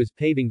if he was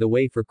paving the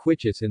way for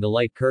Quichus in the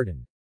light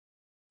curtain.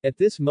 At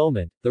this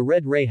moment, the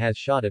red ray has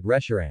shot at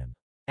Reshiram.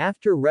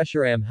 After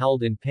Reshiram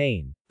howled in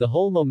pain, the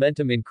whole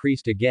momentum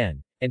increased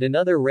again, and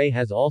another ray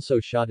has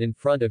also shot in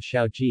front of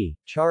Xiaoji,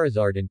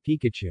 Charizard and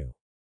Pikachu.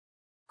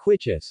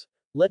 Quichus.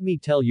 Let me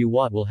tell you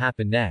what will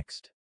happen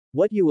next.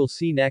 What you will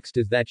see next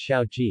is that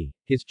Xiaoji,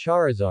 his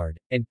Charizard,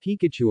 and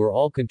Pikachu are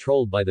all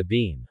controlled by the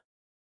beam.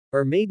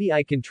 Or maybe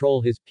I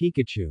control his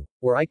Pikachu,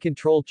 or I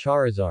control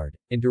Charizard,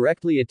 and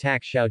directly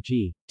attack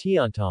Xiaoji,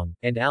 Tiantong,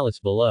 and Alice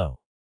below.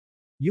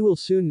 You will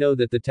soon know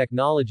that the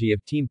technology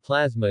of Team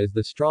Plasma is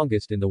the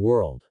strongest in the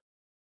world.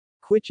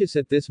 Quichus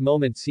at this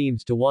moment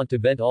seems to want to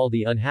vent all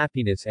the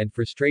unhappiness and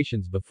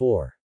frustrations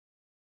before.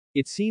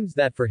 It seems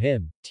that for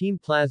him, Team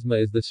Plasma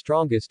is the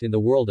strongest in the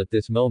world at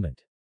this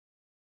moment.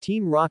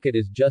 Team Rocket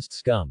is just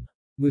scum.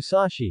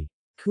 Musashi.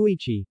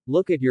 Koichi,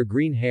 look at your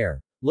green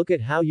hair, look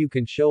at how you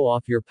can show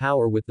off your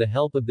power with the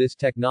help of this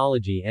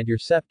technology and your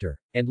scepter,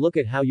 and look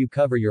at how you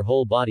cover your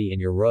whole body in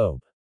your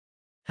robe.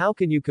 How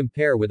can you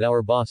compare with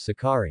our boss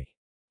Sakari?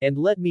 And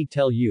let me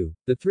tell you,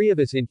 the three of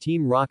us in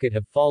Team Rocket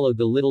have followed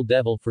the little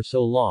devil for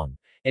so long,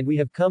 and we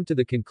have come to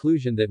the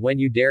conclusion that when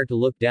you dare to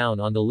look down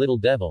on the little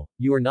devil,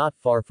 you are not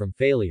far from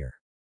failure.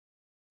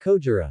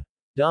 Kojira.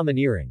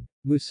 Domineering.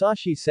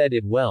 Musashi said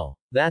it well,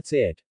 that's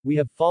it, we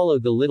have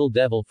followed the little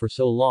devil for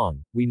so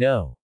long, we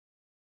know.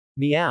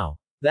 Meow.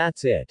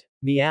 That's it.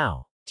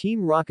 Meow.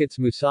 Team Rocket's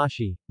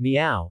Musashi,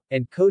 Meow,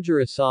 and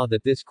Kojira saw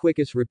that this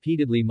Quichus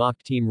repeatedly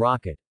mocked Team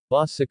Rocket,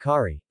 Boss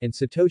Sakari, and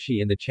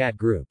Satoshi in the chat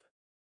group.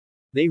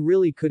 They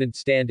really couldn't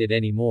stand it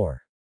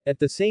anymore. At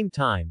the same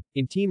time,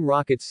 in Team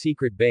Rocket's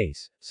secret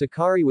base,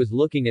 Sakari was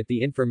looking at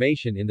the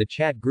information in the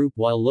chat group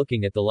while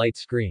looking at the light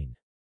screen.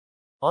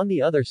 On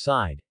the other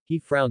side, he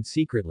frowned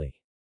secretly.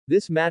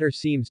 This matter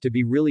seems to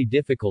be really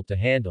difficult to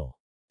handle.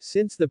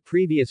 Since the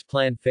previous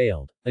plan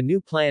failed, a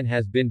new plan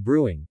has been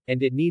brewing,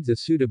 and it needs a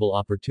suitable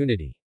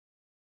opportunity.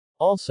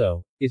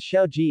 Also, is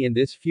Xiaoji in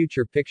this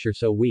future picture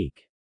so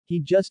weak? He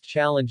just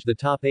challenged the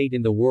top 8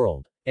 in the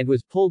world, and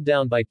was pulled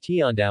down by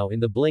Tiandao in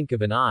the blink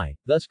of an eye,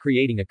 thus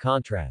creating a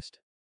contrast.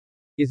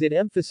 Is it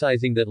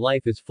emphasizing that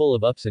life is full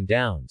of ups and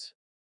downs?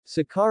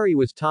 Sakari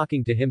was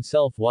talking to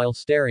himself while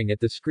staring at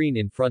the screen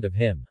in front of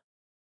him.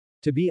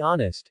 To be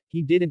honest,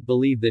 he didn't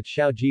believe that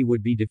Xiaoji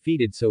would be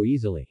defeated so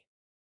easily.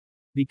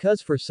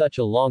 Because for such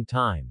a long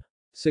time,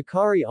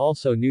 Sakari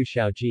also knew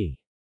Xiaoji.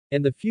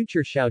 And the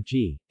future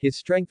Xiaoji, his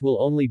strength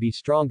will only be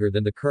stronger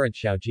than the current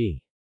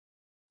Xiaoji.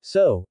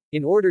 So,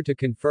 in order to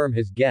confirm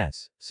his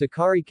guess,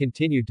 Sakari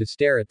continued to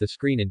stare at the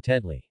screen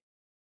intently.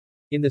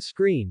 In the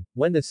screen,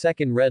 when the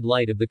second red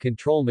light of the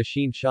control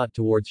machine shot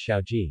towards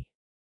Xiaoji.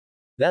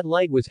 That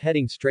light was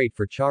heading straight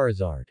for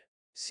Charizard.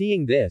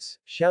 Seeing this,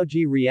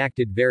 Xiaoji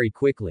reacted very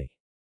quickly.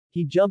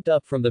 He jumped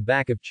up from the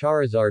back of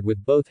Charizard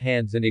with both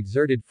hands and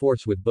exerted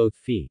force with both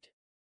feet.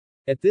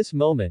 At this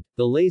moment,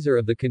 the laser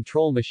of the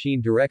control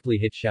machine directly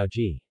hit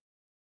Xiaoji.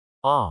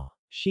 Ah,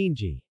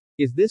 Shinji.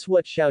 Is this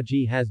what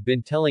Xiaoji has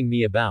been telling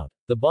me about,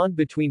 the bond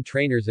between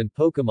trainers and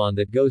Pokemon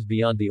that goes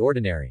beyond the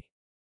ordinary?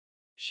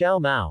 Xiao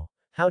Mao,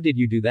 how did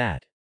you do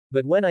that?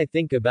 But when I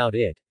think about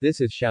it, this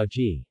is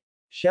Xiaoji.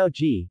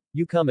 Xiaoji,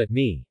 you come at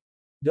me.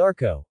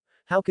 Darko,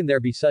 how can there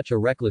be such a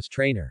reckless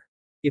trainer?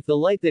 If the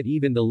light that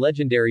even the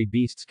legendary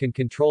beasts can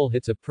control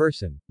hits a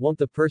person, won't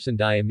the person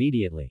die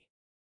immediately?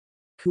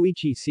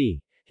 Koichi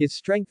see. His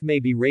strength may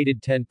be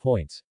rated 10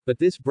 points, but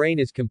this brain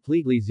is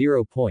completely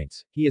 0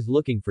 points, he is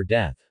looking for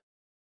death.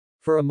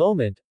 For a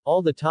moment,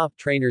 all the top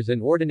trainers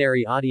and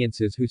ordinary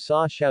audiences who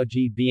saw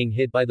Xiaoji being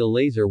hit by the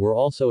laser were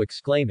also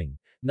exclaiming,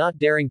 not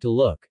daring to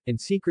look, and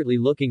secretly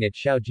looking at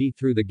Xiaoji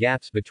through the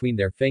gaps between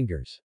their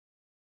fingers.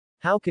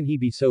 How can he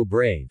be so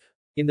brave?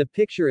 In the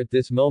picture at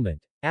this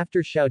moment,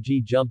 after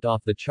Xiaoji jumped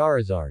off the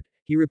Charizard,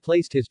 he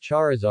replaced his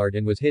Charizard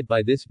and was hit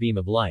by this beam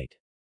of light.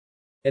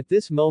 At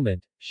this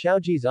moment,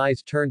 Xiaoji's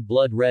eyes turned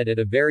blood red at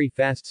a very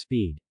fast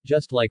speed,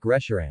 just like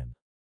Reshiram.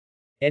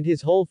 And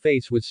his whole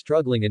face was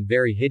struggling and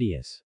very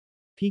hideous.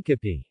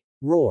 Pikapi.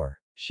 Roar.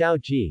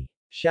 Xiaoji.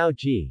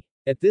 Xiaoji.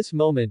 At this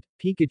moment,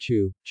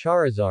 Pikachu,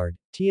 Charizard,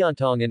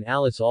 Tiantong and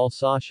Alice all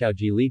saw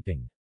Xiaoji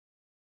leaping.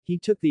 He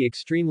took the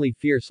extremely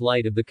fierce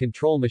light of the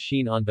control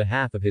machine on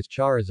behalf of his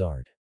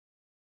Charizard.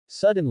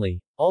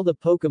 Suddenly, all the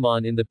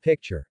Pokemon in the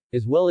picture,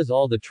 as well as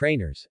all the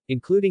trainers,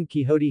 including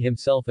Quixote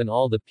himself and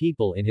all the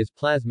people in his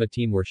plasma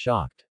team were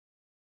shocked.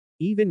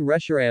 Even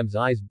Reshiram's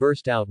eyes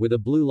burst out with a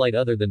blue light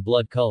other than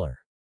blood color.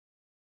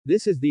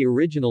 This is the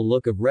original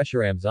look of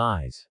Reshiram's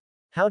eyes.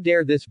 How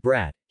dare this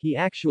brat, he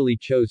actually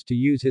chose to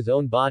use his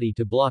own body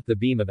to block the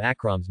beam of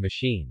Akram's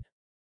machine.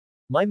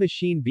 My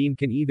machine beam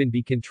can even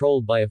be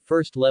controlled by a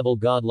first-level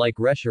god like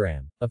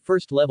Reshiram, a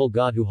first-level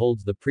god who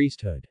holds the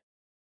priesthood.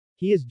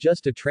 He is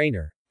just a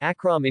trainer.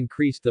 Akram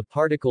increased the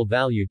particle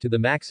value to the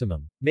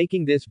maximum,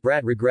 making this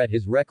brat regret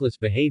his reckless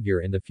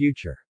behavior in the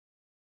future.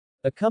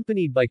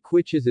 Accompanied by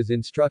Quichus's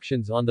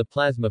instructions on the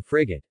plasma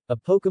frigate, a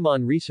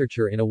Pokemon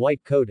researcher in a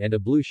white coat and a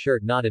blue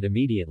shirt nodded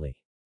immediately.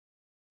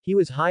 He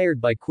was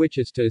hired by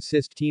Quichus to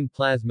assist Team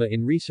Plasma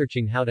in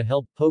researching how to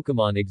help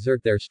Pokemon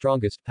exert their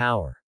strongest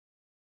power.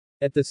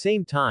 At the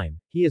same time,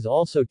 he is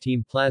also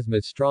Team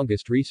Plasma's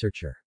strongest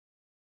researcher.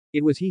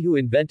 It was he who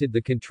invented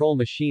the control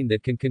machine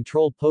that can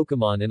control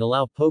Pokemon and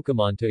allow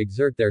Pokemon to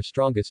exert their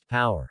strongest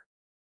power.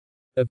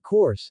 Of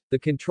course, the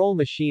control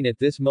machine at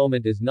this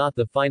moment is not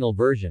the final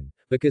version,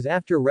 because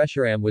after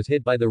Reshiram was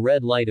hit by the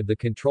red light of the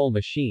control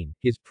machine,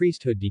 his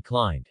priesthood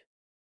declined.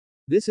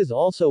 This is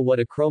also what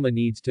Akroma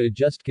needs to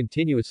adjust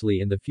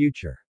continuously in the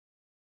future.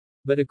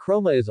 But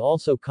Akroma is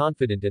also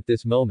confident at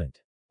this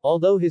moment.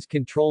 Although his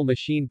control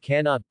machine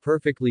cannot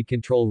perfectly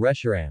control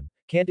Reshiram,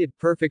 can't it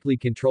perfectly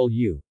control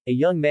you, a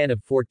young man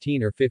of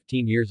 14 or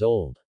 15 years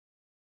old?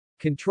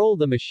 Control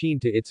the machine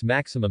to its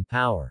maximum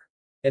power.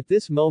 At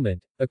this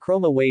moment,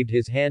 Akroma waved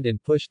his hand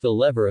and pushed the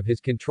lever of his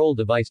control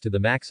device to the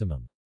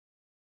maximum.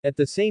 At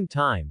the same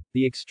time,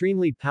 the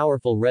extremely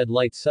powerful red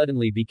light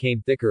suddenly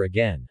became thicker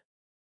again.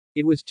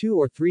 It was 2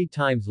 or 3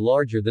 times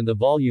larger than the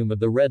volume of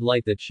the red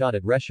light that shot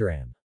at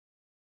Reshiram.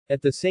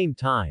 At the same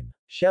time,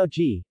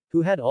 Xiaoji,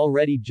 who had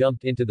already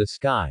jumped into the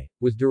sky,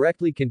 was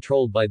directly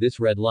controlled by this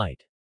red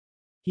light.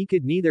 He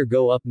could neither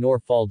go up nor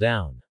fall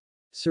down.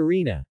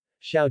 Serena,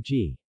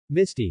 Xiaoji.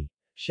 Misty,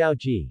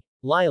 Xiaoji.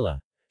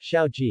 Lila,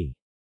 Xiaoji.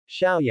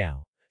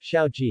 Xiaoyao,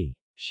 Xiaoji.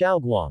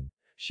 Xiaoguang,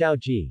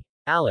 Xiaoji.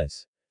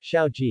 Alice,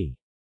 Xiaoji.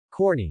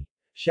 Corny,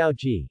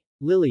 Xiaoji.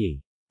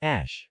 Lily,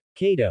 Ash.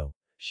 Kato,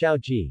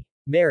 Xiaoji.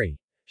 Mary,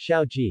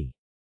 Xiaoji.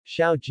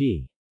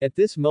 Xiaoji. At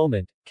this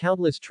moment,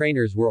 countless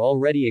trainers were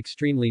already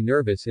extremely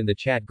nervous in the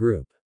chat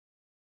group.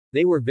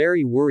 They were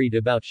very worried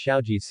about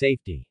Xiaoji's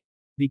safety.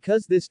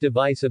 Because this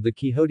device of the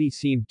Quixote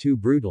seemed too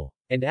brutal,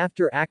 and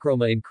after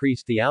Akroma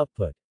increased the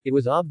output, it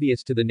was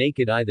obvious to the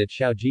naked eye that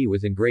Xiaoji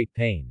was in great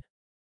pain.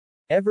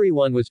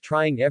 Everyone was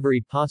trying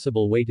every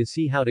possible way to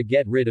see how to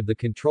get rid of the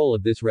control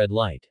of this red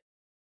light.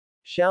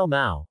 Xiao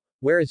Mao,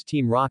 where is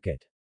Team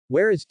Rocket?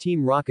 Where is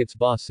Team Rocket's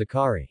boss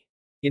Sakari?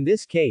 In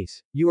this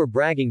case, you are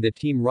bragging that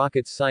Team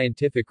Rocket's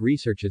scientific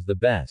research is the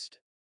best.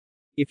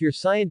 If your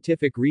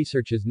scientific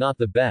research is not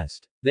the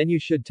best, then you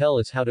should tell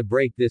us how to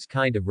break this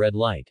kind of red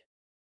light.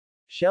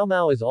 Xiao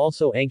Mao is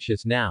also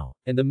anxious now,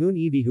 and the Moon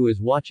Eevee who is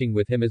watching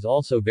with him is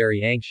also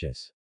very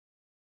anxious.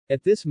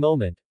 At this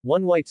moment,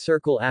 one white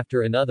circle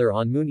after another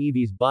on Moon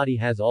Eevee's body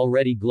has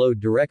already glowed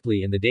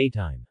directly in the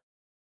daytime.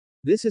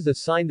 This is a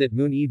sign that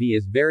Moon Eevee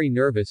is very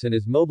nervous and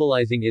is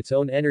mobilizing its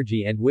own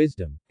energy and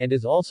wisdom, and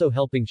is also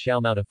helping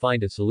Xiao Mao to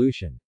find a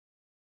solution.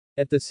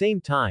 At the same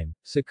time,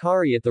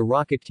 Sakari at the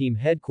rocket team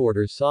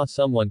headquarters saw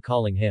someone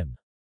calling him.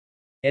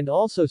 And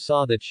also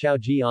saw that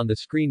Xiaoji on the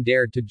screen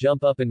dared to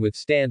jump up and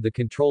withstand the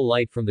control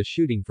light from the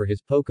shooting for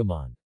his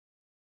Pokemon.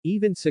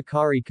 Even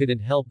Sakari couldn't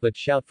help but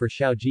shout for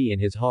Xiaoji in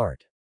his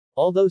heart.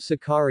 Although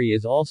Sakari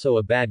is also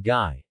a bad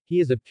guy, he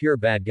is a pure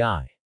bad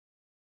guy.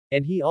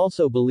 And he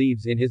also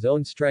believes in his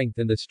own strength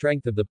and the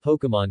strength of the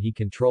Pokemon he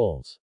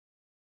controls.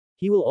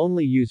 He will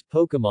only use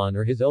Pokemon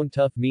or his own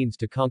tough means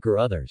to conquer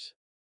others.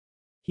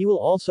 He will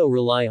also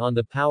rely on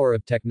the power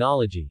of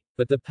technology,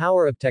 but the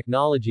power of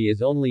technology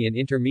is only an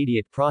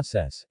intermediate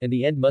process, and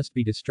the end must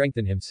be to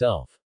strengthen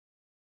himself.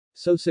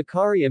 So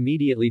Sakari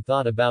immediately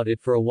thought about it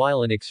for a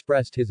while and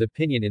expressed his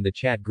opinion in the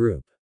chat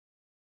group.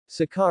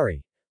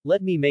 Sakari,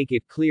 let me make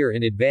it clear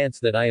in advance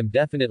that I am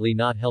definitely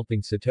not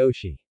helping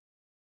Satoshi.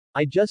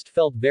 I just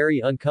felt very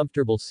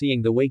uncomfortable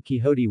seeing the way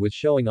Quixote was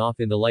showing off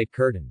in the light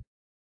curtain.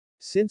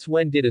 Since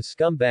when did a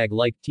scumbag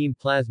like Team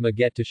Plasma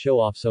get to show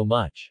off so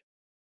much?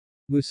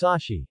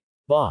 Musashi.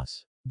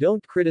 Boss.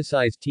 Don't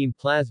criticize Team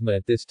Plasma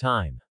at this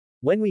time.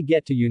 When we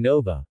get to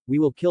Unova, we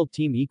will kill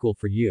Team Equal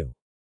for you.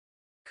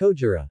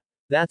 Kojira.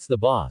 That's the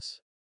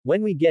boss.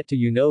 When we get to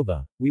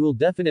Unova, we will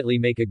definitely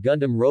make a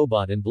Gundam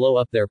robot and blow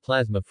up their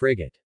plasma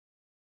frigate.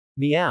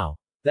 Meow.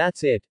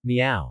 That's it,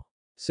 meow.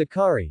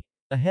 Sakari.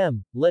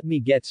 Ahem, let me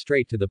get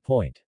straight to the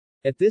point.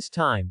 At this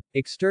time,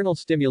 external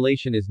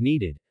stimulation is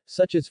needed,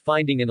 such as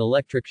finding an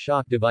electric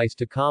shock device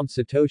to calm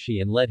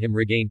Satoshi and let him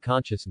regain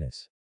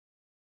consciousness.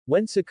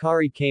 When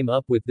Sakari came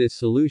up with this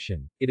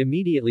solution, it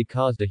immediately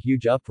caused a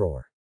huge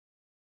uproar.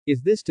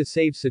 Is this to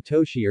save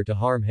Satoshi or to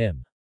harm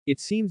him? It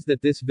seems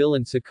that this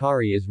villain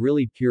Sakari is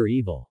really pure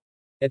evil.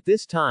 At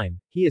this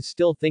time, he is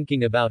still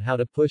thinking about how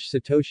to push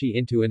Satoshi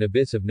into an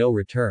abyss of no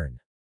return.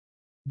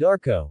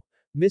 Darko.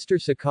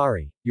 Mr.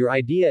 Sakari, your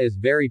idea is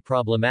very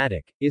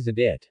problematic, isn't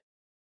it?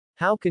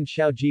 How can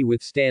Xiaoji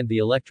withstand the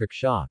electric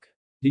shock?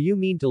 Do you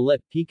mean to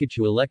let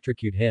Pikachu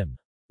electrocute him?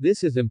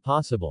 This is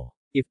impossible.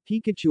 If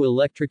Pikachu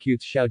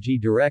electrocutes Xiaoji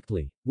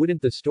directly,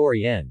 wouldn't the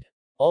story end?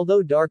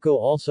 Although Darko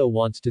also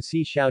wants to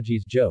see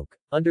Xiaoji's joke,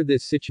 under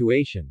this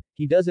situation,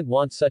 he doesn't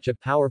want such a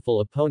powerful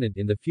opponent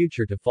in the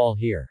future to fall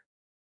here.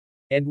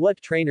 And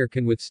what trainer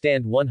can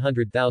withstand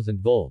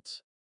 100,000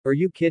 volts? Are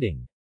you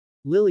kidding?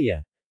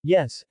 Lilia.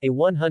 Yes, a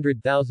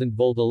 100,000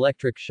 volt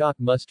electric shock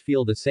must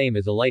feel the same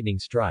as a lightning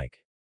strike.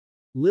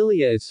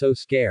 Lilia is so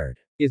scared.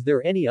 Is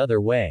there any other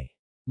way?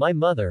 My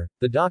mother,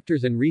 the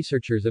doctors and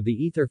researchers of the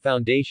Ether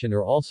Foundation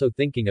are also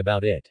thinking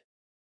about it.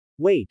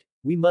 Wait,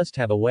 we must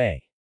have a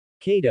way.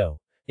 Kato.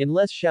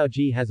 Unless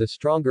Xiaoji has a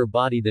stronger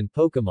body than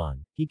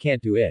Pokemon, he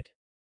can't do it.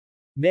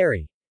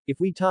 Mary. If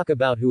we talk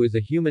about who is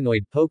a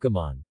humanoid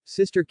Pokemon,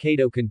 Sister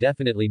Kato can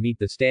definitely meet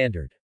the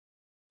standard.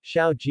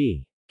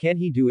 Xiaoji. Can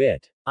he do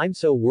it? I'm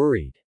so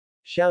worried.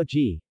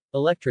 Xiaoji.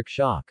 Electric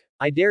shock.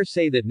 I dare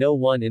say that no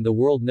one in the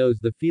world knows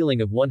the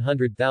feeling of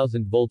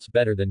 100,000 volts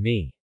better than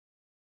me.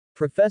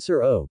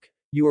 Professor Oak.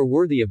 You are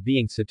worthy of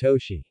being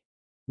Satoshi.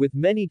 With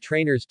many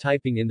trainers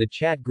typing in the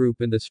chat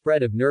group and the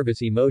spread of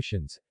nervous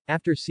emotions,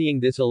 after seeing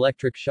this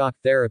electric shock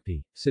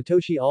therapy,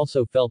 Satoshi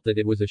also felt that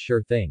it was a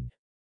sure thing.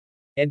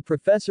 And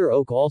Professor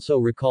Oak also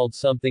recalled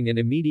something and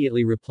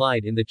immediately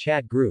replied in the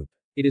chat group,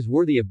 "It is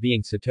worthy of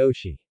being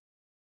Satoshi."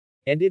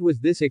 And it was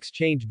this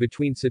exchange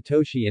between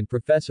Satoshi and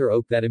Professor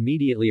Oak that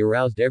immediately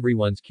aroused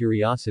everyone's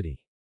curiosity.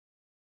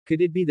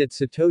 Could it be that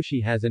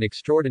Satoshi has an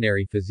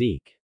extraordinary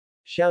physique?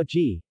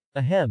 Xiaoji.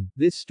 Ahem,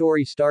 this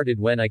story started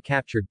when I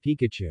captured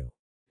Pikachu.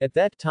 At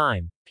that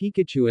time,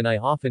 Pikachu and I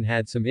often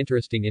had some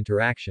interesting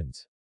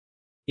interactions.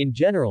 In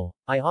general,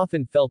 I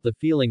often felt the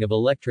feeling of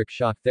electric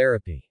shock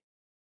therapy.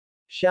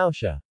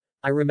 Xiaoxia.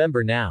 I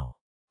remember now.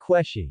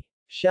 Queshi.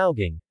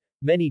 Xiaoging.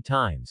 Many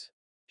times.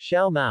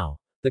 Xiao Mao.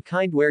 The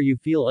kind where you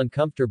feel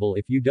uncomfortable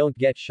if you don't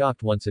get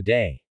shocked once a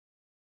day.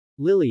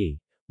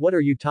 Lily. What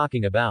are you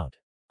talking about?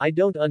 I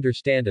don't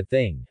understand a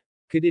thing.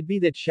 Could it be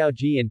that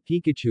Xiaoji and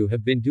Pikachu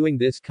have been doing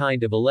this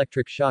kind of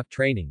electric shock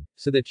training,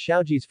 so that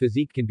Xiaoji's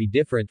physique can be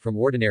different from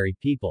ordinary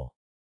people?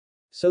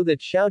 So that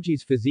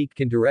Xiaoji's physique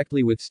can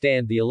directly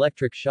withstand the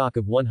electric shock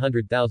of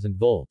 100,000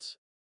 volts.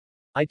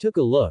 I took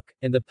a look,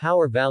 and the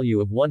power value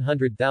of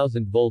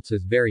 100,000 volts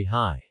is very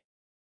high.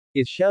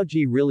 Is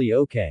Xiaoji really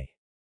okay?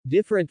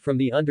 Different from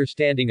the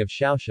understanding of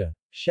Xiaoxia,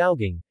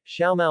 Xiaoging,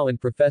 Xiaomao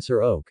and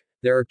Professor Oak,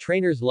 there are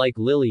trainers like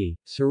Lily,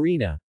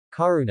 Serena,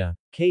 Karuna,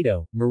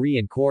 Kato, Marie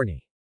and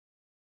Corny.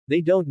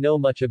 They don't know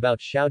much about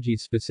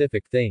Xiaoji's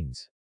specific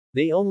things.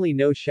 They only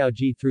know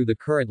Xiaoji through the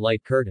current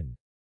light curtain.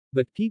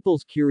 But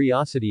people's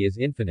curiosity is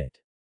infinite.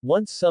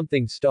 Once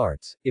something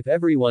starts, if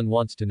everyone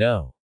wants to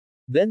know,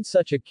 then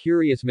such a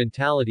curious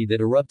mentality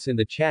that erupts in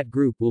the chat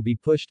group will be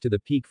pushed to the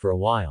peak for a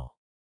while.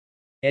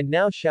 And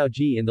now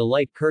Xiaoji in the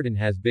light curtain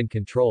has been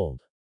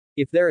controlled.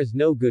 If there is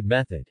no good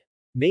method,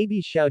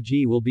 maybe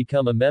Xiaoji will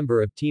become a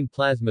member of Team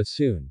Plasma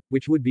soon,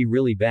 which would be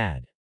really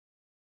bad.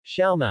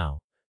 Xiaomao.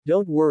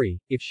 Don't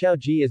worry, if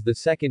Xiaoji is the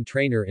second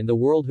trainer in the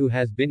world who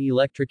has been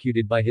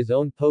electrocuted by his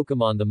own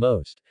Pokemon the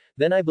most,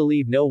 then I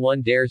believe no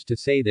one dares to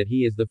say that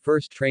he is the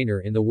first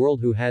trainer in the world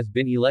who has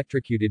been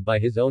electrocuted by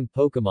his own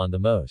Pokemon the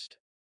most.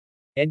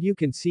 And you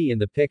can see in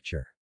the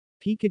picture.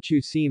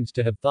 Pikachu seems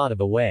to have thought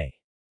of a way.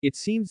 It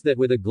seems that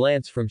with a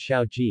glance from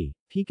Xiaoji,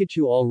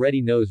 Pikachu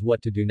already knows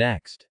what to do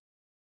next.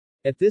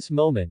 At this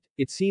moment,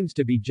 it seems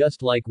to be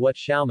just like what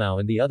Xiaomao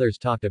and the others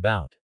talked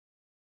about.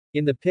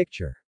 In the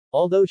picture,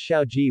 although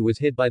Xiaoji was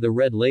hit by the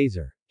red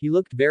laser, he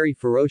looked very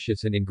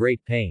ferocious and in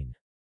great pain.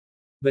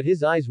 But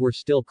his eyes were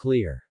still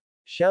clear.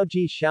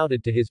 Xiaoji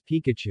shouted to his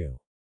Pikachu.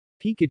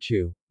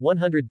 Pikachu,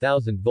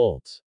 100,000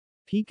 volts.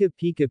 Pika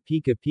Pika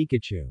Pika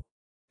Pikachu.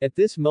 At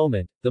this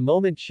moment, the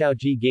moment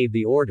Xiaoji gave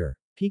the order,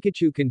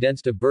 Pikachu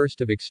condensed a burst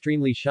of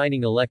extremely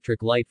shining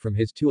electric light from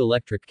his two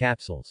electric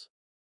capsules.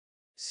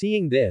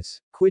 Seeing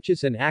this,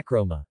 Quichus and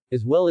Akroma,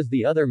 as well as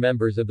the other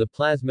members of the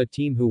Plasma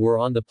team who were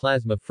on the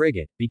Plasma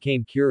frigate,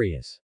 became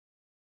curious.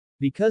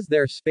 Because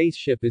their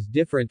spaceship is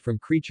different from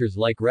creatures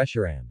like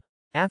Reshiram.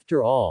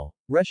 After all,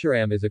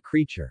 Reshiram is a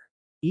creature.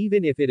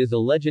 Even if it is a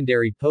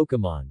legendary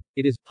Pokemon,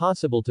 it is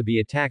possible to be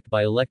attacked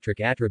by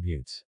electric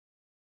attributes.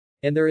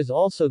 And there is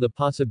also the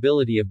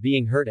possibility of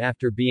being hurt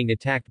after being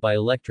attacked by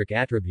electric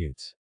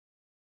attributes.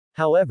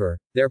 However,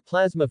 their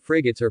plasma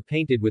frigates are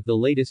painted with the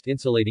latest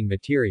insulating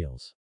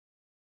materials.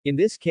 In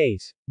this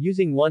case,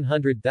 using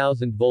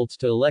 100,000 volts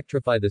to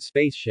electrify the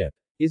spaceship,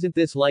 isn't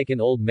this like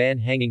an old man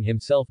hanging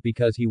himself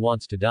because he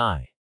wants to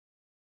die?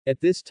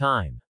 At this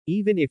time,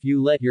 even if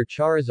you let your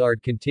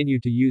Charizard continue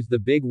to use the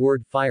big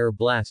word Fire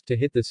Blast to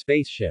hit the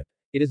spaceship,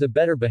 it is a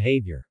better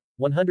behavior.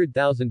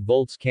 100,000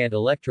 volts can't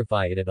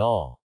electrify it at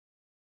all.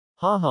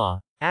 Haha,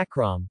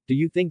 Akram, do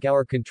you think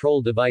our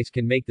control device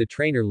can make the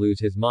trainer lose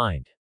his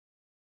mind?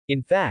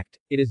 In fact,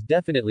 it is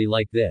definitely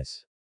like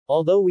this.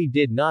 Although we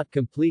did not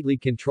completely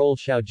control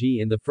Xiaoji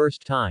in the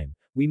first time,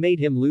 we made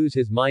him lose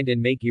his mind and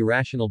make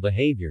irrational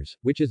behaviors,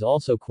 which is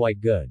also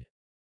quite good.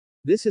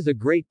 This is a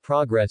great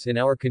progress in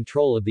our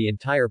control of the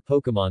entire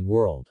Pokemon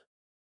world.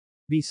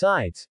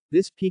 Besides,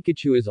 this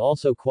Pikachu is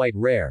also quite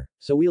rare,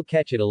 so we'll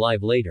catch it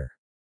alive later.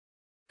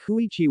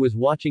 Koichi was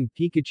watching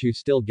Pikachu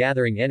still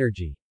gathering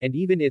energy, and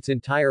even its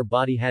entire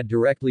body had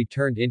directly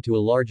turned into a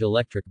large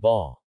electric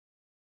ball.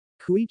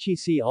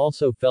 Koichi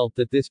also felt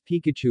that this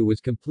Pikachu was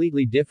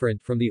completely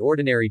different from the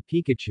ordinary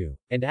Pikachu,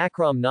 and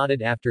Akram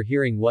nodded after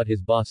hearing what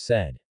his boss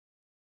said.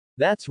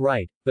 That's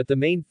right, but the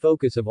main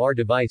focus of our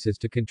device is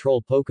to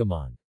control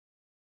Pokemon.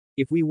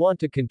 If we want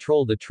to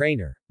control the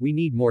trainer, we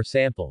need more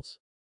samples.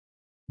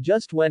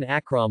 Just when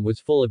Akram was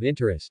full of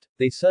interest,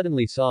 they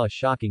suddenly saw a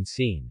shocking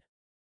scene.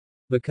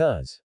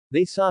 Because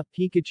they saw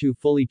Pikachu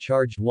fully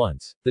charged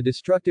once, the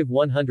destructive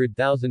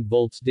 100,000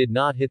 volts did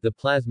not hit the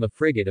plasma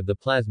frigate of the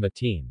plasma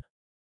team.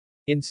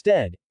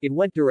 Instead, it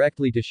went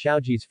directly to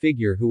Xiaoji's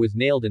figure who was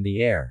nailed in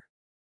the air.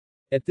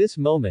 At this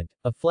moment,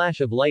 a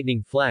flash of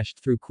lightning flashed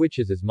through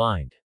Quich's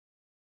mind.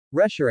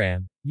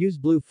 Reshiram, use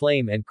Blue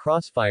Flame and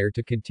Crossfire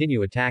to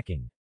continue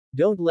attacking.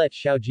 Don't let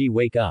Xiaoji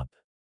wake up.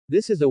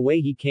 This is a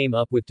way he came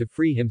up with to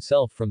free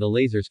himself from the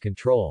laser's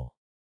control.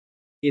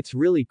 It's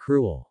really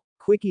cruel.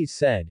 Quickies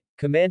said,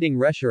 commanding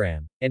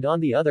Reshiram, and on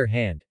the other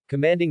hand,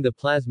 commanding the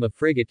plasma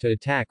frigate to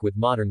attack with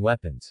modern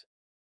weapons.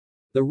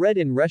 The red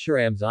in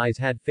Reshiram's eyes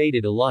had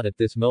faded a lot at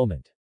this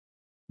moment.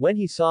 When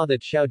he saw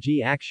that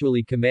Xiaoji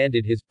actually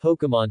commanded his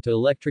Pokemon to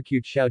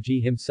electrocute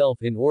Xiaoji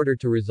himself in order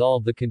to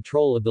resolve the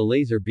control of the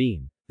laser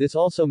beam, this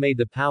also made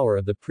the power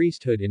of the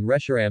priesthood in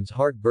Reshiram's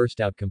heart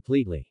burst out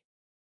completely.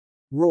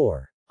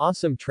 Roar.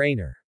 Awesome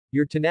trainer.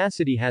 Your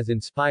tenacity has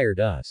inspired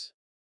us.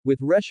 With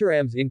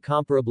Reshiram's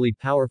incomparably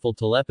powerful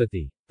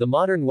telepathy, the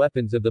modern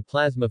weapons of the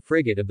plasma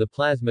frigate of the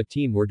plasma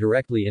team were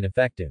directly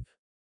ineffective.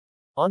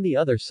 On the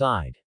other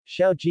side,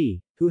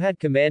 Xiaoji, who had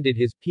commanded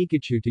his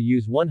Pikachu to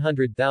use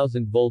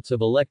 100,000 volts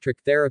of electric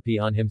therapy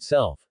on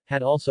himself,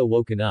 had also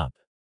woken up.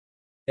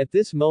 At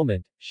this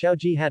moment,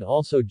 Xiaoji had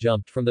also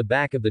jumped from the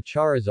back of the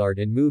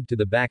Charizard and moved to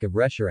the back of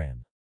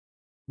Reshiram.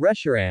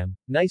 Reshiram,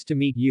 nice to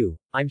meet you,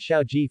 I'm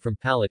Xiaoji from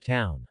Pallet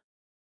Town.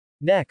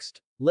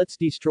 Next, let's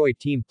destroy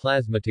Team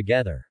Plasma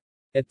together.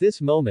 At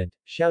this moment,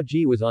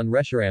 Xiaoji was on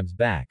Reshiram's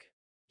back.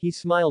 He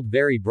smiled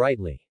very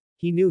brightly.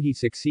 He knew he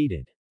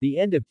succeeded. The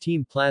end of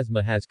Team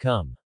Plasma has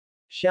come.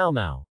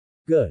 Xiaomao.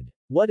 Good.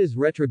 What is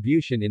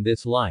retribution in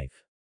this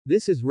life?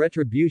 This is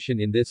retribution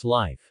in this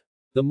life.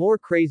 The more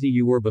crazy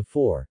you were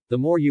before, the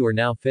more you are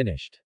now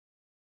finished.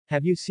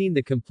 Have you seen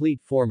the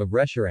complete form of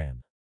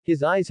Reshiram?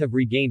 His eyes have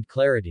regained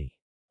clarity.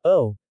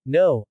 Oh,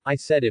 no, I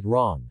said it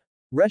wrong.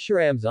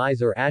 Reshiram's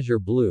eyes are azure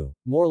blue,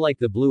 more like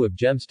the blue of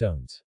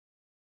gemstones.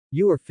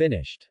 You are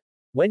finished.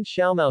 When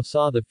Xiaomao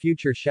saw the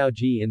future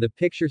Xiaoji in the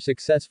picture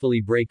successfully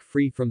break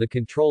free from the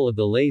control of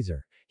the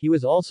laser, he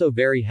was also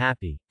very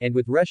happy, and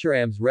with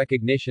Reshiram's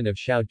recognition of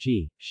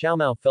Xiaoji,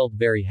 Xiaomao felt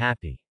very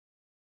happy.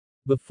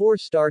 Before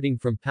starting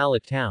from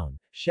Pallet Town,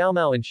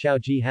 Xiaomao and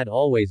Xiaoji had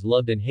always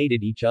loved and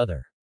hated each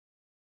other.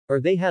 Or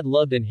they had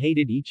loved and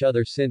hated each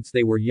other since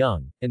they were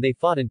young, and they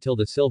fought until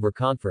the Silver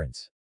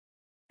Conference.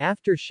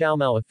 After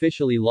Xiaomao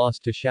officially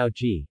lost to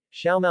Xiaoji,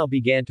 Xiaomao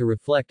began to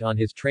reflect on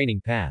his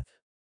training path.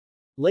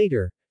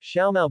 Later,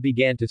 Xiaomao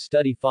began to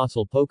study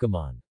fossil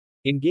Pokemon.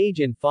 Engage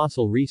in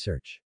fossil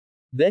research.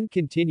 Then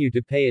continue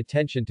to pay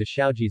attention to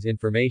Xiaoji's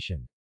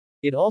information.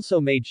 It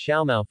also made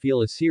Xiaomao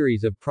feel a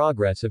series of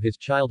progress of his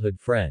childhood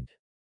friend.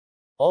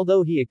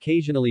 Although he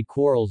occasionally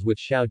quarrels with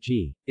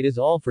Xiaoji, it is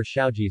all for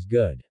Xiaoji's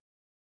good.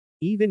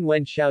 Even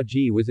when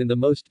Xiaoji was in the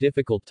most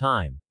difficult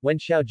time, when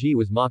Xiaoji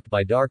was mocked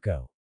by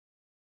Darko,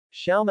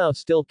 Xiaomao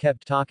still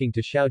kept talking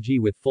to Xiaoji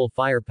with full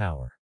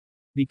firepower.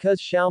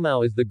 Because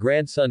Xiaomao is the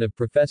grandson of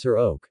Professor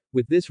Oak,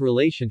 with this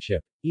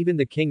relationship, even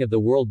the king of the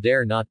world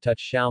dare not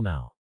touch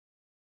Xiaomao.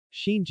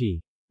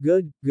 Shinji.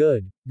 Good,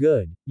 good,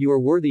 good, you are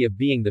worthy of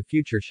being the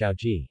future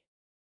Xiaoji.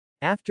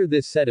 After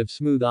this set of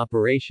smooth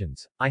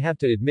operations, I have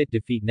to admit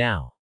defeat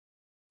now.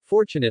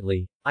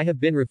 Fortunately, I have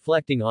been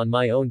reflecting on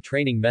my own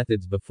training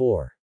methods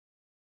before.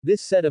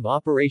 This set of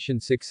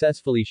operations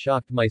successfully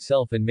shocked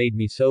myself and made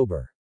me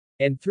sober.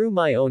 And through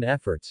my own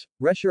efforts,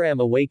 Reshiram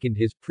awakened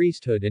his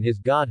priesthood and his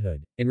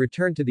godhood, and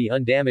returned to the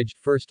undamaged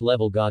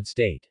first-level god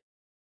state.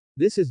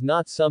 This is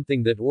not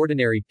something that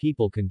ordinary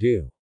people can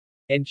do.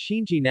 And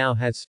Shinji now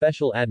has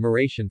special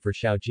admiration for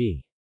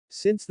Xiaoji.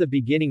 Since the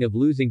beginning of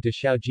losing to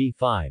Xiaoji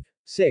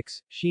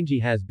 5-6,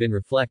 Shinji has been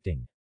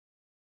reflecting.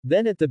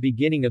 Then at the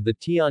beginning of the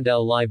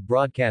Tiandao live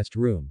broadcast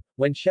room,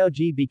 when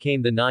Xiaoji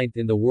became the 9th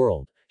in the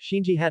world,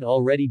 Shinji had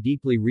already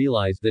deeply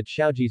realized that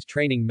Xiaoji's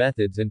training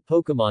methods and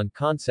Pokemon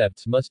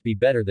concepts must be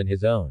better than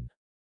his own.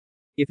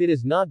 If it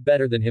is not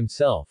better than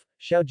himself,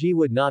 Xiaoji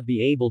would not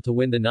be able to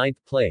win the 9th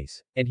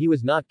place, and he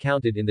was not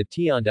counted in the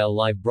Tiandao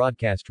live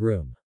broadcast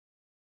room.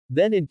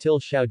 Then until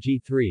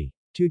Xiaoji 3-2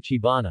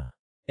 Chibana.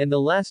 And the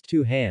last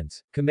two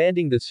hands,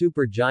 commanding the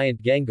super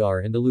giant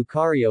Gengar and the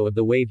Lucario of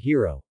the Wave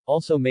Hero,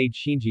 also made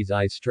Shinji's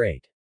eyes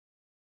straight.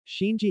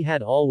 Shinji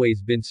had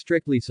always been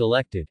strictly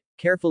selected,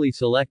 carefully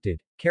selected,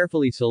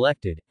 carefully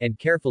selected, and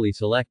carefully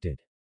selected.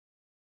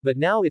 But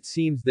now it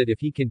seems that if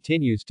he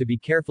continues to be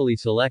carefully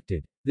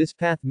selected, this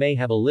path may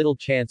have a little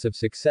chance of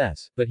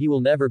success, but he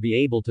will never be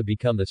able to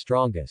become the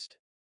strongest.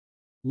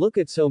 Look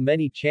at so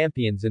many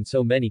champions and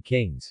so many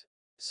kings.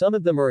 Some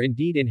of them are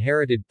indeed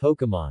inherited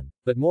Pokemon,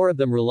 but more of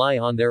them rely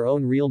on their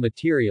own real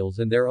materials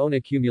and their own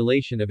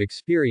accumulation of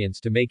experience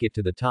to make it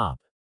to the top.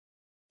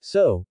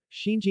 So,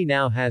 Shinji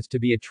now has to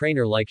be a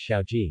trainer like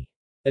Xiaoji.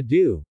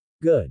 Adieu.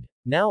 Good.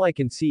 Now I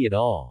can see it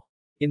all.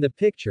 In the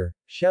picture,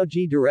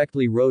 Xiaoji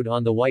directly rode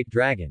on the white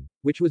dragon,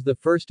 which was the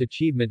first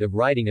achievement of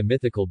riding a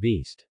mythical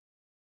beast.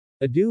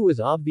 Adu was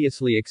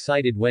obviously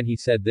excited when he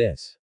said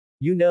this.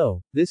 You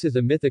know, this is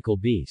a mythical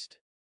beast.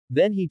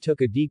 Then he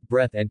took a deep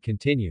breath and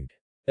continued.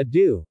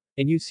 Adieu.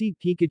 And you see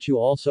Pikachu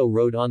also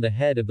rode on the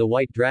head of the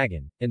white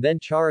dragon, and then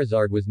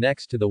Charizard was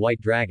next to the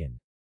white dragon.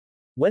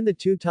 When the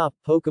two top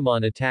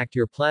Pokemon attacked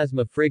your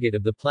plasma frigate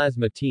of the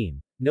plasma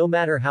team, no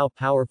matter how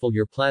powerful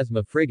your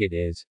plasma frigate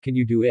is, can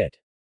you do it?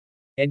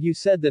 And you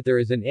said that there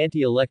is an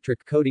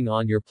anti-electric coating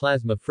on your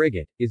plasma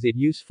frigate, is it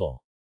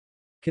useful?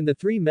 Can the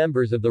three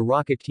members of the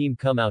rocket team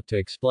come out to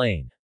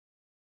explain?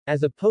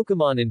 As a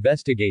Pokemon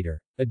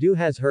investigator, Adu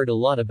has heard a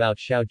lot about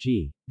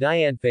Xiaoji,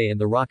 Dianfei and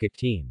the rocket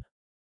team.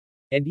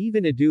 And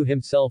even Adu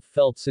himself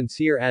felt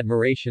sincere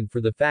admiration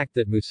for the fact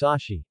that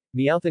Musashi,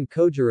 Meowth and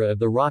Kojira of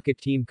the rocket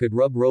team could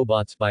rub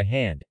robots by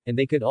hand, and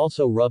they could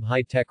also rub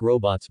high-tech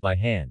robots by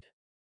hand.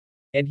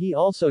 And he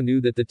also knew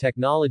that the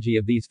technology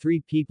of these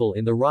three people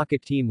in the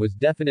rocket team was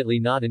definitely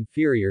not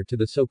inferior to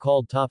the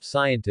so-called top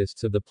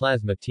scientists of the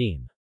plasma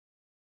team.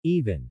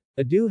 Even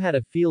Adu had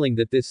a feeling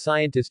that this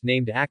scientist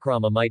named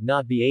Akrama might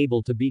not be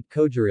able to beat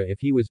Kojira if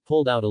he was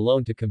pulled out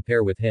alone to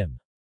compare with him.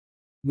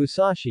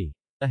 Musashi.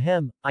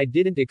 Ahem, I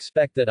didn't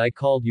expect that I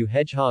called you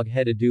Hedgehog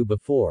Head Adu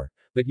before,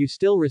 but you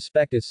still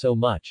respect us so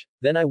much,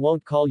 then I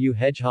won't call you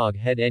Hedgehog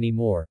Head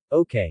anymore,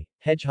 okay,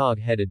 Hedgehog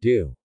Head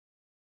Adu.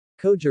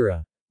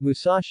 Kojira.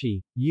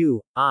 Musashi,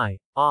 you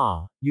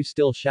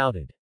still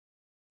shouted.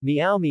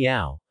 Meow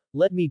meow.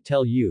 Let me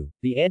tell you,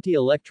 the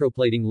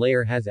anti-electroplating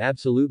layer has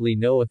absolutely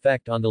no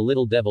effect on the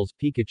little devil's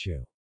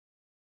Pikachu.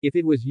 If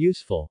it was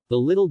useful, the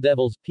little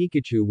devil's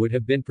Pikachu would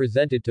have been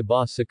presented to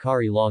Boss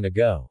Sakari long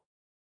ago.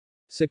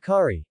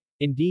 Sakari.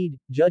 Indeed,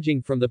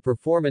 judging from the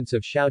performance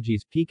of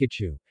Xiaoji's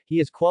Pikachu, he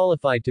is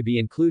qualified to be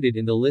included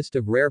in the list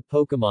of rare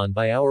Pokémon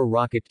by our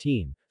rocket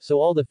team, so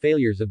all the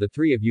failures of the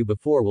three of you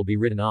before will be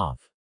written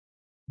off.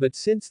 But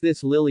since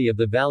this Lily of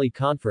the Valley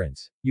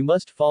conference, you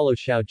must follow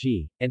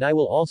Xiaoji, and I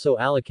will also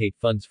allocate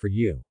funds for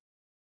you.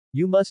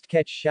 You must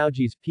catch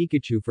Xiaoji's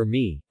Pikachu for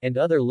me, and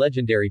other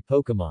legendary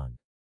Pokémon.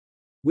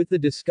 With the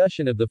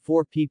discussion of the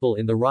four people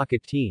in the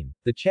rocket team,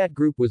 the chat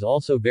group was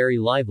also very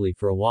lively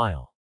for a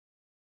while.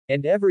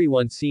 And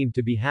everyone seemed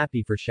to be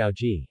happy for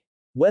Xiaoji.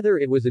 Whether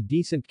it was a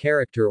decent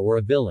character or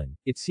a villain,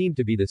 it seemed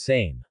to be the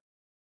same.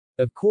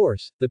 Of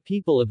course, the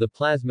people of the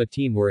plasma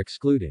team were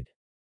excluded.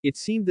 It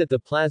seemed that the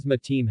plasma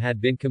team had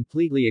been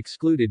completely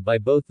excluded by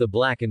both the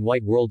black and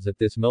white worlds at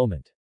this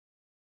moment.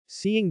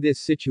 Seeing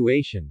this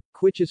situation,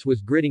 Quichus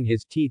was gritting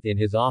his teeth in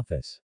his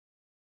office.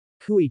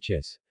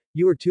 Quichus,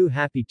 you are too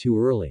happy too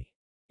early.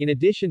 In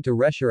addition to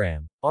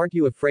Reshiram, aren't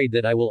you afraid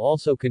that I will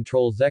also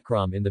control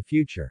Zekrom in the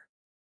future?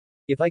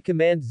 If I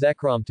command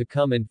Zekrom to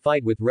come and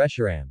fight with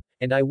Reshiram,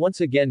 and I once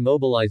again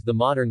mobilize the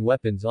modern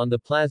weapons on the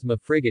plasma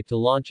frigate to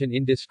launch an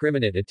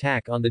indiscriminate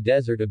attack on the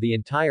desert of the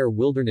entire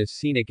wilderness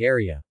scenic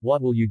area,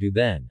 what will you do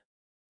then?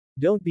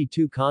 Don't be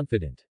too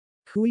confident.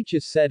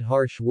 Quichus said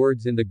harsh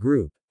words in the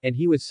group, and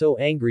he was so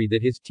angry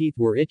that his teeth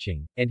were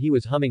itching, and he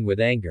was humming with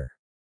anger.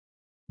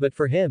 But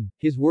for him,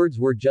 his words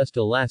were just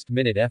a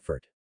last-minute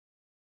effort.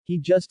 He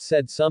just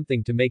said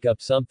something to make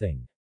up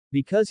something.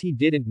 Because he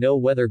didn't know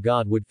whether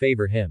God would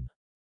favor him.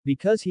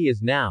 Because he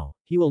is now,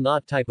 he will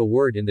not type a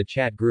word in the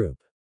chat group.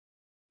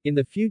 In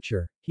the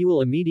future, he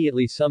will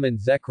immediately summon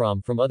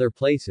Zekrom from other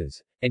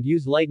places, and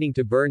use lightning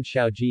to burn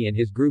Xiaoji and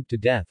his group to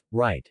death,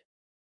 right?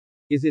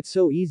 Is it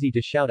so easy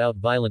to shout out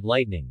violent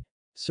lightning?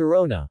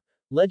 Sirona.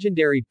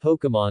 Legendary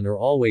Pokémon are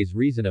always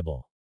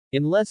reasonable.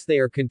 Unless they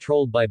are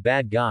controlled by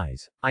bad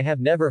guys, I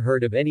have never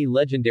heard of any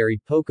legendary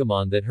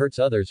Pokémon that hurts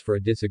others for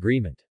a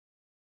disagreement.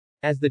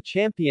 As the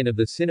champion of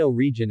the Sinnoh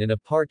region and a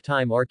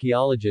part-time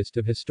archaeologist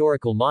of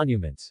historical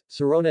monuments,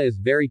 Sirona is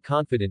very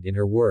confident in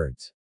her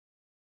words.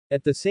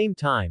 At the same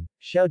time,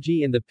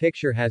 Xiaoji in the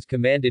picture has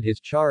commanded his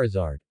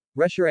Charizard,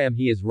 Reshiram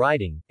he is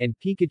riding, and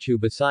Pikachu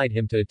beside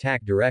him to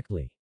attack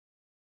directly.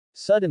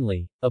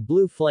 Suddenly, a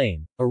blue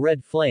flame, a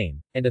red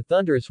flame, and a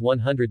thunderous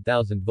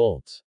 100,000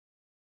 volts.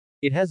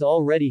 It has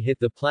already hit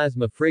the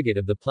plasma frigate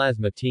of the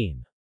plasma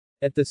team.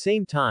 At the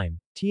same time,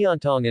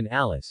 Tiantong and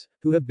Alice,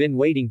 who have been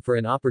waiting for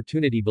an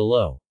opportunity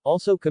below,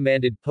 also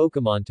commanded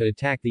Pokémon to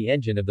attack the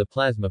engine of the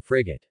plasma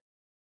frigate.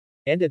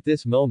 And at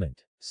this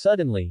moment,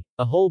 suddenly,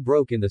 a hole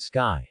broke in the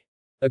sky.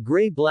 A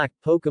gray-black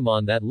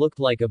Pokémon that looked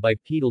like a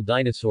bipedal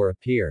dinosaur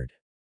appeared.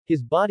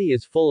 His body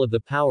is full of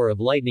the power of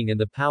lightning and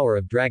the power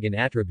of dragon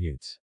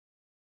attributes.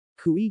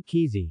 Kui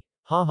Kizi,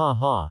 ha ha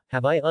ha,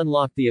 have I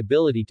unlocked the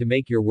ability to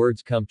make your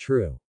words come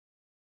true?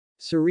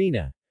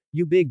 Serena,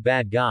 you big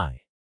bad guy.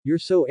 You're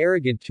so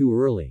arrogant too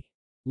early.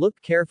 Look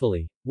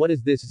carefully, what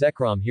is this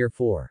Zekrom here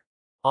for?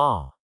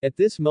 Ah. At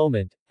this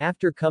moment,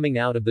 after coming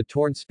out of the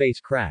torn space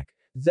crack,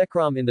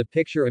 Zekrom in the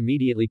picture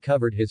immediately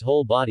covered his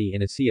whole body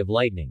in a sea of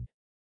lightning.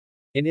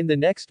 And in the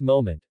next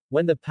moment,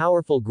 when the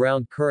powerful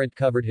ground current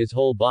covered his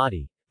whole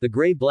body, the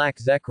gray-black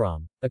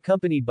Zekrom,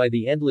 accompanied by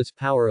the endless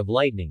power of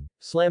lightning,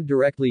 slammed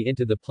directly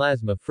into the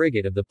plasma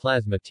frigate of the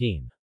plasma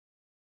team.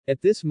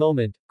 At this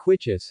moment,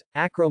 Quichus,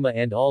 Akroma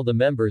and all the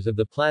members of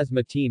the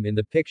plasma team in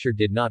the picture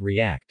did not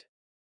react.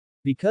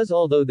 Because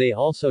although they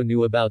also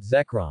knew about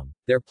Zekrom,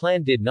 their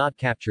plan did not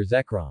capture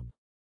Zekrom.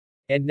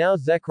 And now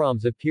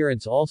Zekrom's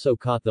appearance also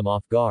caught them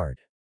off guard.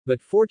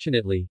 But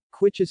fortunately,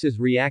 Quichus's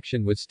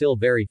reaction was still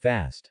very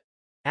fast.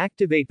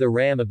 Activate the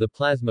ram of the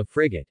plasma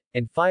frigate,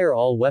 and fire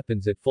all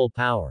weapons at full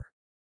power.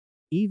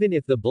 Even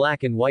if the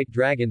black and white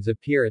dragons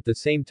appear at the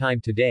same time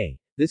today,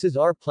 this is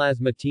our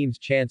plasma team's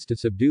chance to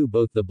subdue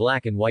both the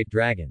black and white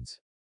dragons.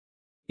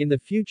 In the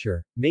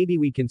future, maybe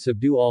we can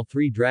subdue all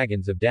three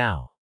dragons of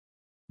Dao.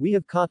 We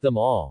have caught them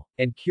all,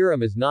 and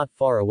Kuram is not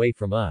far away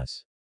from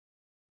us.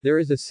 There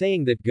is a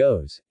saying that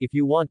goes, if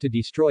you want to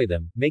destroy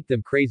them, make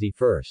them crazy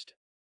first.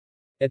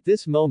 At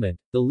this moment,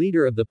 the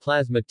leader of the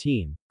plasma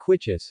team,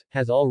 Quichus,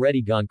 has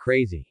already gone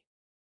crazy.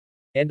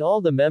 And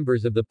all the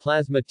members of the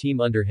plasma team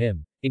under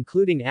him,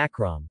 including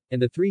Akram,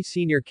 and the three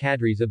senior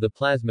cadres of the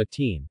plasma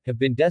team, have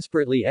been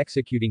desperately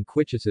executing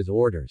Quichus's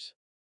orders.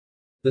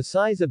 The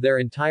size of their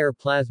entire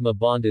plasma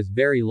bond is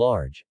very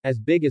large, as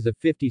big as a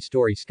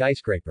 50-story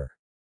skyscraper.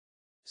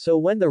 So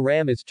when the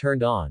RAM is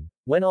turned on,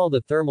 when all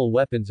the thermal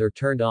weapons are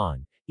turned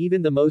on,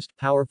 even the most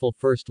powerful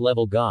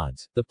first-level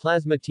gods, the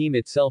plasma team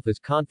itself is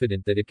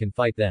confident that it can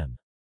fight them.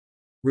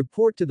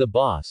 Report to the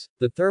boss,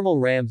 the thermal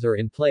rams are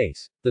in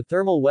place, the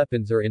thermal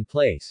weapons are in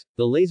place,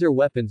 the laser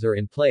weapons are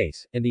in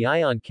place, and the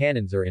ion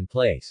cannons are in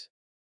place.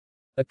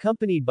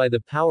 Accompanied by the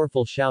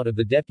powerful shout of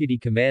the deputy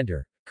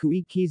commander,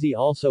 Kuikizi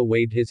also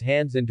waved his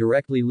hands and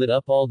directly lit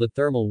up all the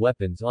thermal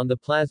weapons on the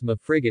plasma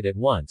frigate at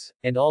once,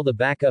 and all the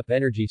backup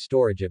energy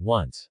storage at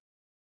once.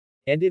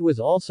 And it was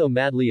also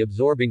madly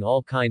absorbing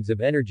all kinds of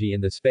energy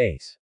in the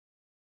space.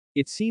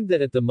 It seemed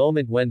that at the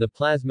moment when the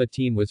plasma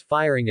team was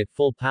firing at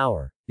full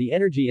power, the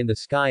energy in the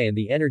sky and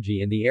the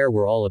energy in the air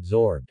were all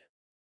absorbed.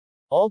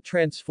 All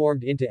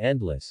transformed into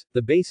endless,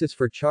 the basis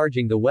for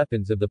charging the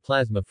weapons of the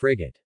plasma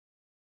frigate.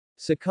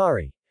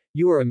 Sakari.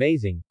 You are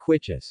amazing,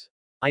 Quichus.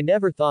 I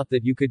never thought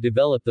that you could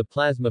develop the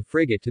plasma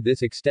frigate to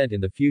this extent in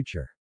the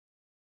future.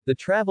 The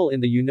travel in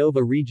the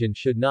Unova region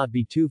should not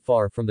be too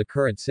far from the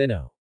current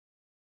Sinnoh.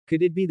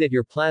 Could it be that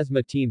your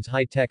plasma team's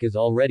high-tech is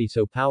already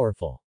so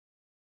powerful?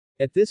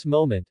 At this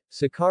moment,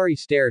 Sakari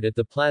stared at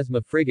the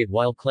plasma frigate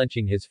while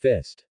clenching his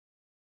fist.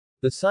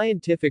 The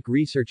scientific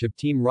research of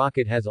Team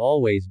Rocket has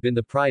always been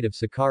the pride of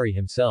Sakari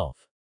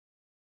himself.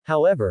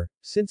 However,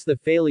 since the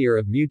failure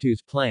of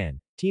Mewtwo's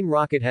plan, Team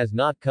Rocket has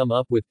not come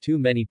up with too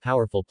many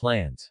powerful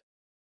plans.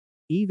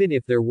 Even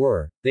if there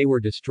were, they were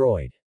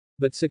destroyed.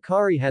 But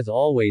Sakari has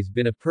always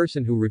been a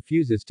person who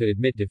refuses to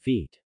admit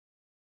defeat.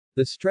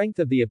 The strength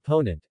of the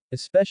opponent,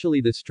 especially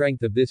the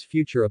strength of this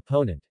future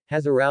opponent,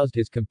 has aroused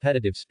his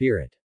competitive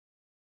spirit.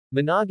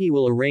 Managi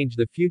will arrange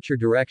the future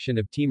direction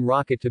of Team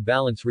Rocket to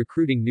balance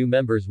recruiting new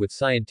members with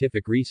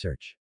scientific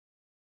research.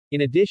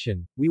 In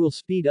addition, we will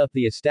speed up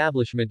the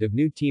establishment of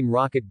new Team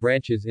Rocket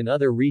branches in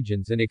other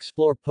regions and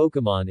explore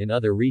Pokémon in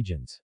other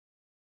regions.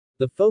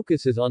 The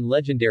focus is on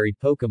legendary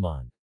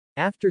Pokémon.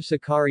 After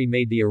Sakari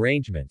made the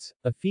arrangements,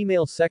 a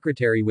female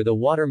secretary with a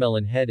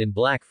watermelon head and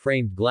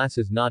black-framed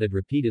glasses nodded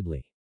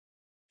repeatedly.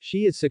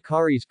 She is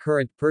Sakari's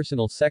current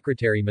personal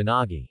secretary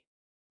Managi.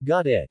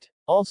 Got it.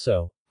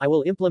 Also, I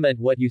will implement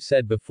what you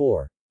said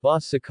before,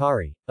 Boss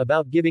Sakari,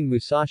 about giving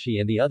Musashi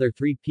and the other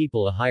 3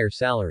 people a higher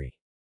salary.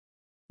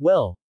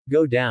 Well,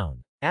 go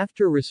down.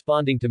 After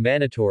responding to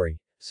Manatori,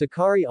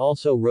 Sakari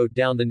also wrote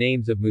down the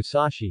names of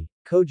Musashi,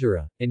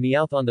 Kojira, and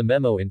Meowth on the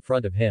memo in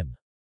front of him.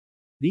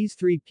 These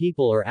 3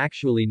 people are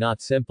actually not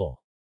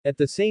simple. At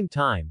the same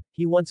time,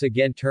 he once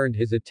again turned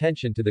his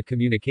attention to the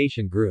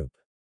communication group.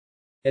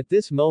 At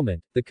this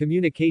moment, the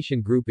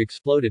communication group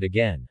exploded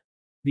again.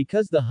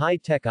 Because the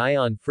high-tech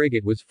ion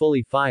frigate was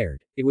fully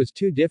fired, it was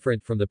too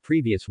different from the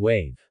previous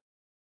wave.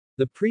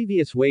 The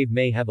previous wave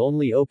may have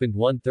only opened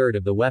 1/3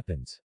 of the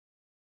weapons.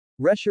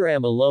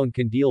 Reshiram alone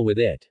can deal with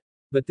it.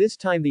 But this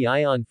time the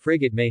ion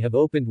frigate may have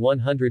opened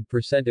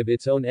 100% of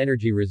its own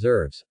energy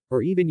reserves,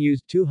 or even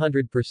used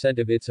 200%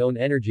 of its own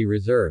energy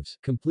reserves,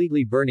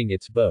 completely burning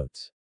its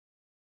boats.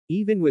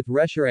 Even with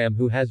Reshiram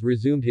who has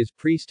resumed his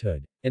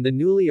priesthood, and the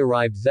newly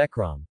arrived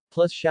Zekrom,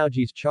 plus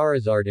Xiaoji's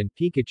Charizard and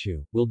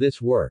Pikachu, will this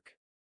work?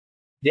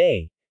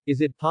 Day.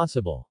 Is it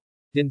possible?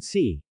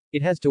 Densi.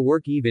 It has to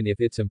work even if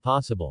it's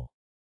impossible.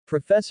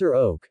 Professor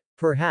Oak.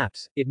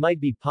 Perhaps, it might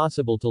be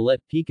possible to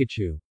let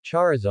Pikachu,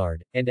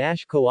 Charizard, and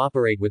Ash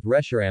cooperate with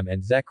Reshiram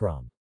and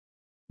Zekrom.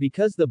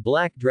 Because the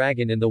Black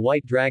Dragon and the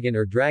White Dragon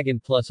are Dragon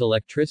plus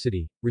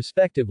Electricity,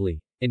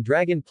 respectively, and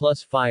Dragon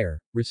plus Fire,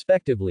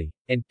 respectively,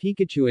 and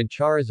Pikachu and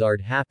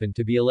Charizard happen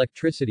to be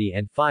Electricity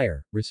and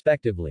Fire,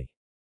 respectively.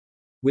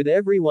 With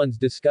everyone's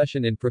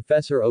discussion and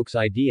Professor Oak's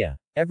idea,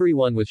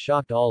 everyone was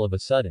shocked all of a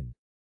sudden.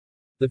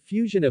 The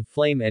fusion of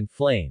flame,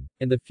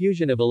 and the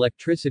fusion of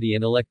electricity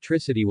and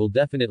electricity will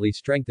definitely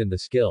strengthen the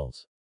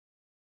skills.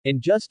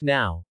 And just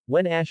now,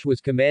 when Ash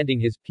was commanding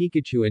his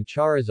Pikachu and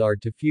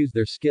Charizard to fuse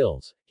their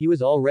skills, he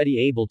was already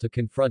able to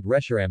confront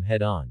Reshiram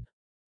head-on.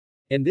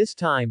 And this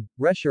time,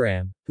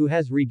 Reshiram, who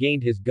has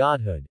regained his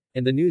godhood,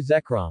 and the new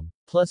Zekrom,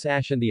 plus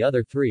Ash and the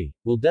other 3,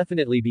 will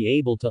definitely be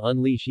able to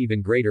unleash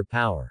even greater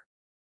power.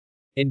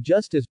 And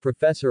just as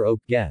Professor Oak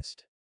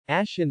guessed,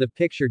 Ash in the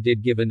picture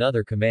did give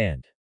another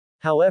command.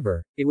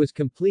 However, it was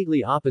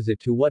completely opposite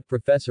to what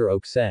Professor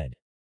Oak said.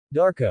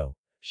 Darko.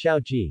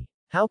 Xiaoji.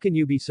 How can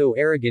you be so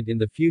arrogant in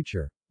the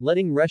future,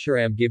 letting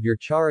Reshiram give your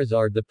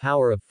Charizard the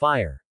power of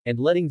fire, and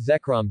letting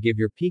Zekrom give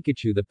your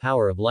Pikachu the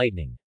power of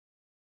lightning?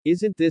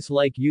 Isn't this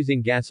like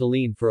using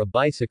gasoline for a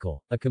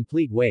bicycle, a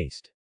complete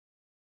waste?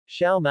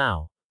 Xiao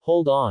Mao.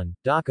 Hold on,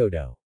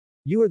 Dakodo.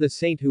 You are the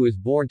saint who is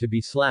born to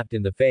be slapped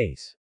in the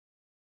face.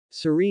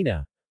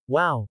 Serena.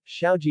 Wow,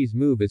 Xiaoji's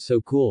move is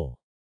so cool.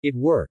 It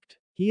worked.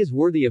 He is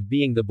worthy of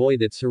being the boy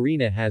that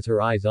Serena has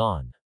her eyes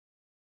on.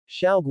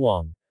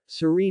 Xiaoguang.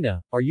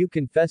 Serena, are you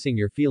confessing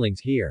your feelings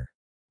here?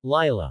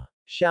 Lila.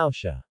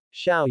 Xiaoxia.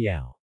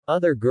 Xiaoyao.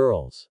 Other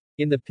girls.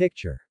 In the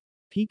picture.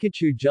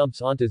 Pikachu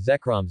jumps onto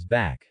Zekrom's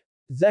back.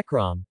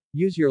 Zekrom,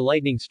 use your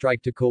lightning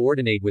strike to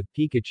coordinate with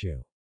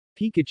Pikachu.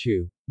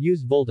 Pikachu,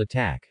 use Volt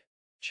Attack.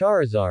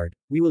 Charizard,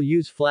 we will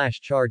use Flash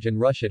Charge and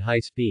rush at high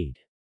speed.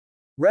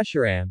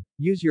 Reshiram,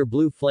 use your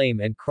Blue Flame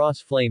and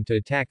Cross Flame to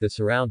attack the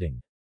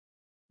surrounding.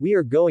 We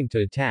are going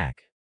to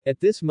attack. At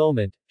this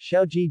moment,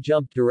 Xiaoji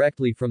jumped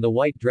directly from the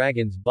White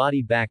Dragon's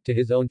body back to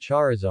his own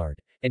Charizard,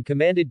 and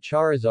commanded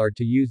Charizard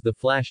to use the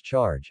Flash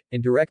Charge,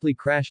 and directly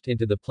crashed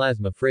into the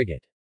Plasma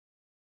Frigate.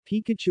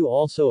 Pikachu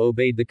also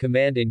obeyed the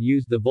command and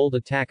used the Volt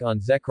attack on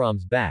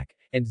Zekrom's back,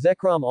 and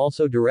Zekrom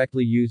also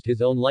directly used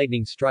his own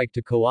Lightning Strike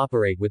to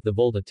cooperate with the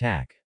Volt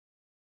attack.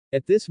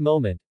 At this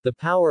moment, the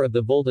power of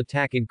the Volt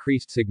attack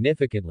increased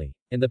significantly,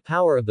 and the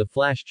power of the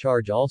Flash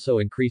Charge also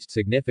increased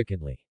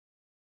significantly.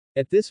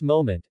 At this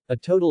moment, a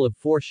total of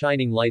 4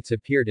 shining lights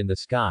appeared in the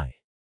sky.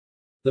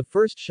 The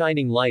first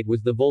shining light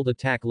was the Volt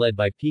attack led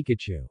by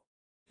Pikachu.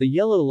 The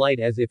yellow light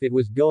as if it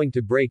was going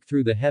to break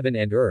through the heaven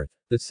and earth.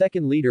 The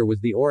second leader was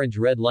the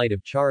orange-red light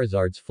of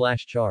Charizard's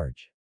Flash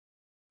Charge.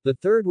 The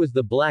third was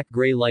the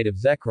black-gray light of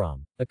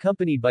Zekrom,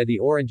 accompanied by the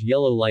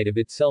orange-yellow light of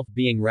itself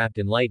being wrapped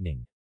in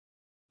lightning.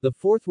 The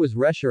fourth was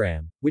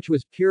Reshiram, which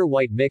was pure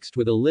white mixed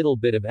with a little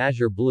bit of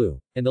azure blue,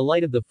 and the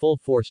light of the full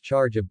force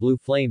charge of blue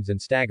flames and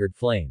staggered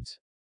flames.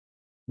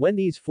 When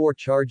these 4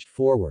 charged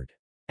forward,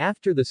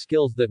 after the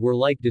skills that were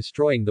like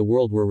destroying the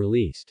world were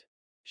released,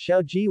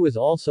 Xiaoji was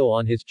also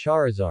on his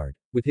Charizard,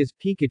 with his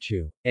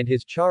Pikachu, and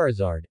his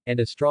Charizard, and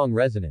a strong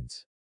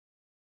resonance.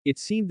 It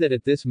seemed that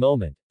at this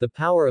moment, the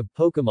power of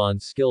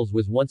Pokemon's skills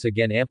was once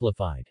again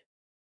amplified.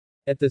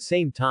 At the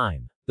same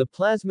time, the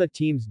Plasma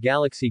Team's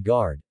Galaxy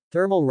Guard,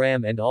 Thermal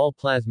Ram and all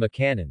Plasma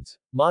Cannons,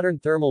 modern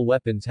thermal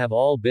weapons have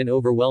all been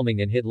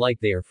overwhelming and hit like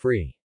they are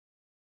free.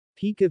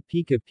 Pika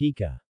Pika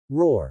Pika.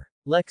 Roar.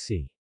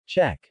 Lexi.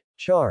 Check.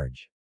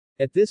 Charge.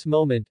 At this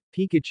moment,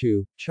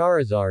 Pikachu,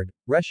 Charizard,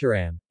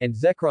 Reshiram, and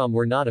Zekrom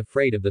were not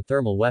afraid of the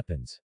thermal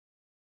weapons.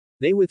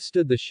 They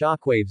withstood the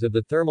shockwaves of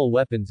the thermal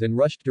weapons and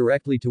rushed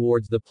directly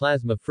towards the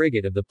plasma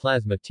frigate of the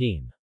plasma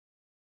team.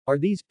 Are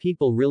these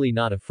people really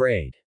not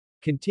afraid?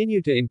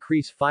 Continue to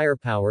increase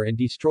firepower and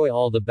destroy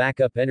all the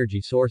backup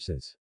energy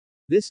sources.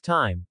 This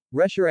time,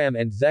 Reshiram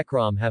and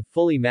Zekrom have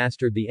fully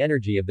mastered the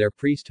energy of their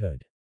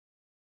priesthood.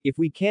 If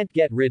we can't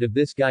get rid of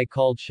this guy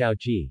called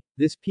Xiaoji,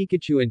 this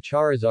Pikachu and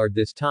Charizard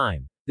this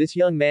time, this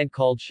young man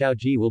called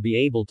Xiaoji will be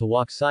able to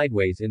walk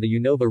sideways in the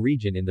Unova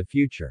region in the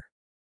future.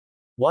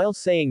 While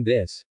saying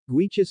this,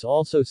 Guichis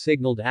also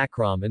signaled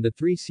Akram and the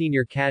 3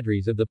 senior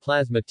cadres of the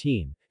plasma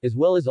team, as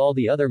well as all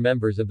the other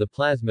members of the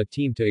plasma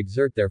team to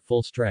exert their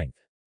full strength.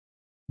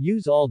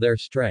 Use all their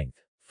strength.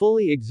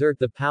 Fully exert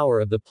the power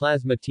of the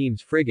plasma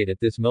team's frigate at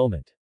this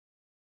moment.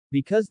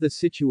 Because the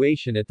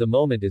situation at the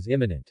moment is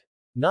imminent.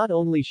 Not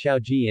only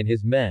Xiaoji and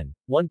his men,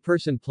 1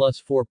 person plus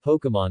 4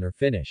 Pokemon are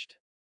finished.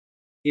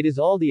 It is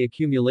all the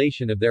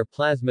accumulation of their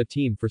plasma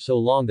team for so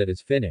long that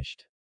is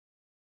finished.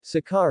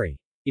 Sakari.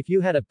 If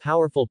you had a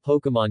powerful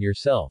Pokemon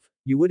yourself,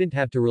 you wouldn't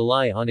have to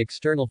rely on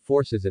external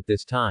forces at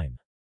this time.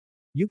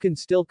 You can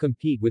still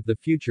compete with the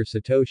future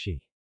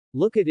Satoshi.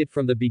 Look at it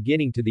from the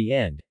beginning to the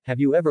end. Have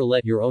you ever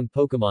let your own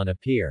Pokemon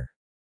appear?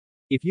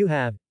 If you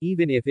have,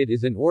 even if it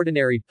is an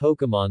ordinary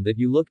Pokemon that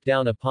you looked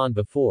down upon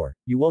before,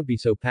 you won't be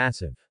so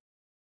passive.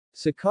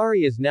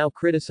 Sakari is now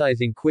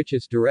criticizing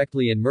Quichis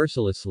directly and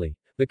mercilessly,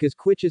 because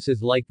Quichis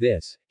is like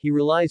this, he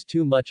relies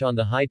too much on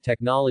the high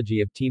technology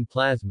of Team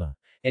Plasma,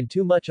 and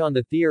too much on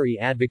the theory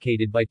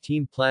advocated by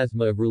Team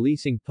Plasma of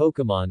releasing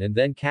Pokemon and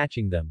then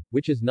catching them,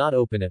 which is not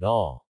open at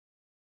all.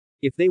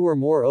 If they were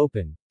more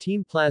open,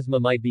 Team Plasma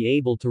might be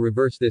able to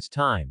reverse this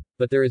time,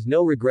 but there is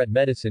no regret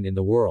medicine in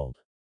the world.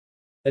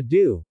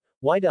 Adieu.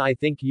 Why do I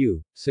think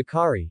you,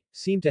 Sakari,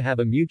 seem to have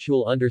a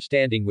mutual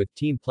understanding with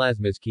Team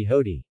Plasma's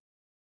Quixote?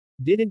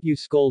 Didn't you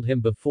scold him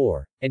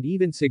before, and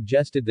even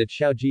suggested that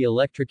Xiaoji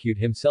electrocute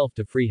himself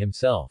to free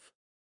himself?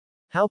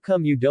 How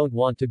come you don't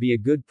want to be a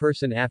good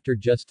person after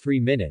just 3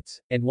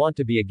 minutes, and want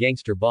to be a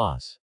gangster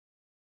boss?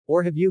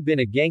 Or have you been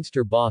a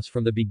gangster boss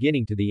from the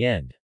beginning to the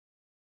end?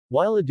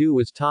 While Adu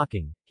was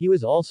talking, he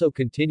was also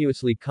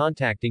continuously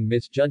contacting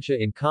Miss Junsha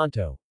in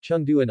Kanto,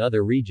 Chengdu and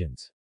other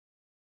regions.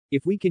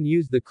 If we can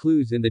use the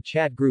clues in the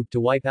chat group to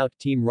wipe out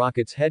Team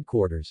Rocket's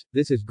headquarters,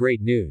 this is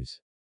great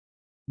news.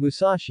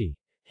 Musashi.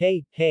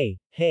 Hey,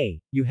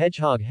 you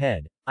hedgehog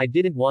head, I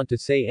didn't want to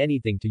say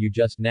anything to you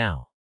just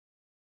now.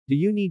 Do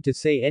you need to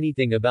say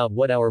anything about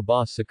what our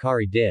boss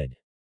Sakari did?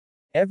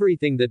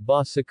 Everything that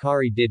boss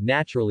Sakari did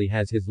naturally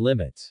has his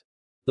limits.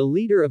 The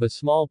leader of a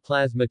small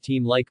plasma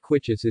team like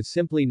Quichis is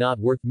simply not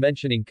worth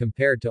mentioning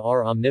compared to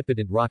our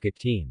omnipotent rocket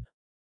team.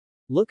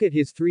 Look at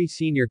his 3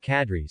 senior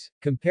cadres,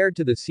 compared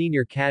to the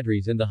senior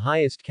cadres and the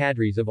highest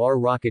cadres of our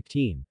rocket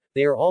team,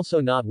 they are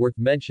also not worth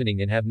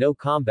mentioning and have no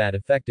combat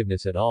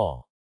effectiveness at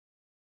all.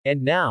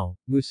 And now,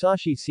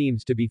 Musashi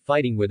seems to be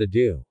fighting with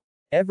Adu.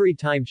 Every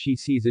time she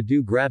sees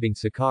Adu grabbing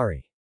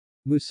Sakari,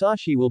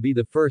 Musashi will be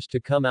the first to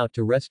come out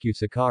to rescue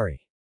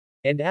Sakari.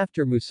 And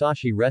after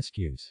Musashi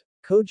rescues,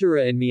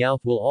 Kojira and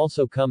Meowth will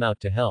also come out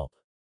to help.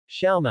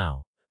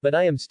 Xiaomao. But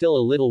I am still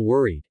a little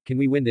worried, can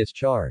we win this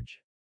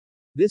charge?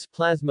 This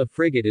plasma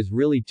frigate is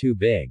really too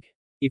big.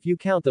 If you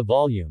count the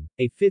volume,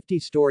 a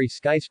 50-story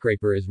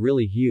skyscraper is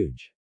really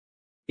huge.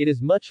 It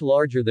is much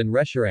larger than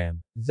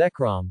Reshiram,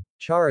 Zekrom,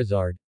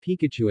 Charizard,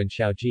 Pikachu and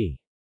Xiaoji.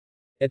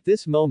 At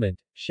this moment,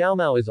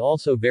 Xiaomao is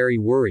also very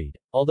worried,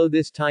 although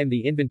this time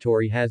the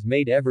inventory has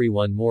made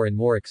everyone more and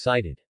more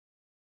excited.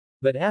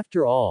 But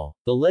after all,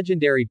 the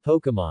legendary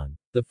Pokémon,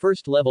 the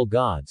first level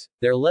gods,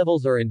 their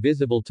levels are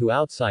invisible to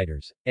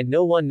outsiders, and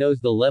no one knows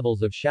the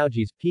levels of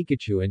Xiaoji's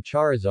Pikachu and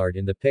Charizard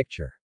in the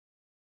picture.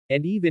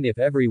 And even if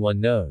everyone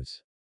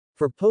knows.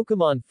 For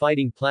Pokémon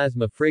Fighting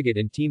Plasma Frigate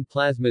and Team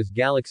Plasma's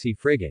Galaxy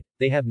Frigate,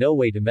 they have no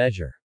way to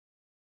measure.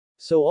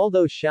 So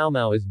although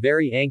Xiaomao is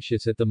very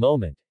anxious at the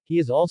moment, he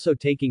is also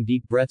taking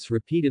deep breaths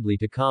repeatedly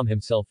to calm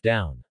himself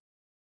down.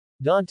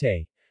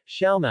 Dante,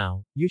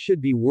 Xiaomao, you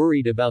should be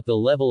worried about the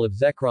level of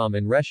Zekrom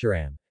and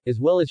Reshiram, as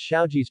well as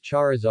Xiaoji's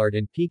Charizard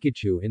and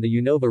Pikachu in the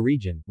Unova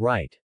region,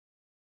 right?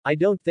 I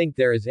don't think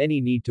there is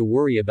any need to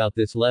worry about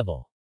this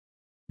level.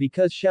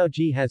 Because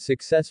Xiaoji has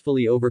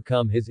successfully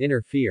overcome his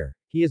inner fear,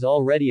 he is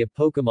already a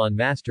Pokémon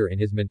master in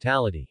his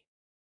mentality.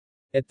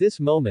 At this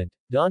moment,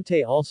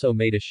 Dante also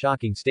made a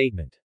shocking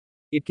statement.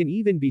 It can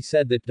even be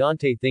said that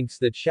Dante thinks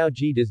that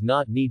Xiaoji does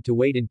not need to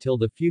wait until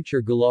the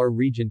future Galar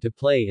region to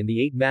play in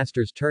the 8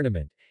 Masters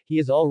tournament. He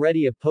is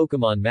already a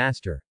Pokémon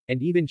master,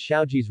 and even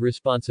Xiaoji's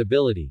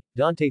responsibility,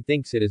 Dante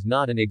thinks it is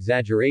not an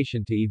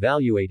exaggeration to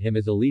evaluate him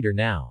as a leader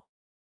now.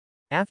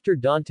 After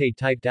Dante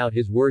typed out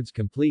his words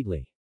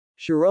completely,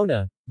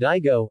 Sharona,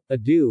 Daigo,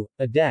 Adu,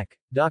 Adek,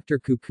 Dr.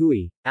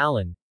 Kukui,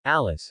 Alan,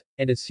 Alice,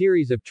 and a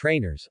series of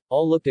trainers,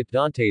 all looked at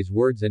Dante's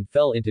words and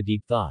fell into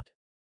deep thought.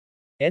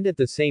 And at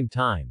the same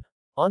time,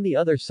 on the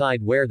other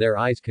side where their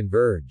eyes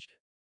converged.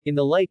 In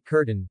the light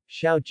curtain,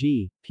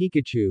 Xiaoji,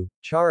 Pikachu,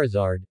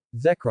 Charizard,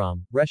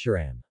 Zekrom,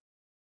 Reshiram.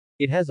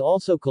 It has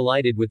also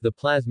collided with the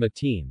Plasma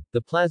team,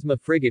 the Plasma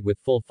frigate with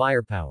full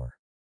firepower.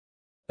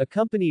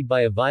 Accompanied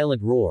by a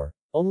violent roar,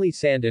 only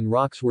sand and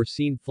rocks were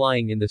seen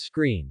flying in the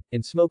screen,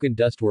 and smoke and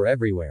dust were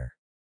everywhere.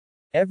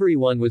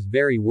 Everyone was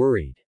very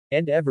worried.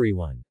 And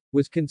everyone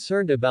was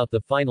concerned about the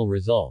final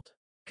result.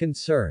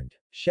 Concerned.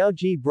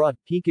 Xiaoji brought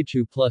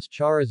Pikachu plus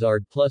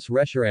Charizard plus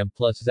Reshiram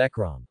plus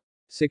Zekrom.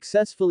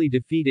 Successfully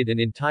defeated an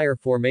entire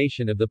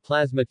formation of the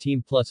Plasma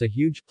team plus a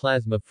huge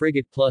Plasma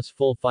frigate plus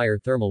full-fire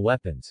thermal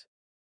weapons.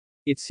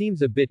 It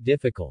seems a bit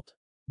difficult.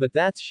 But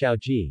that's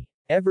Xiaoji.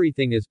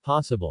 Everything is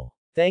possible.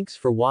 Thanks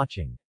for watching.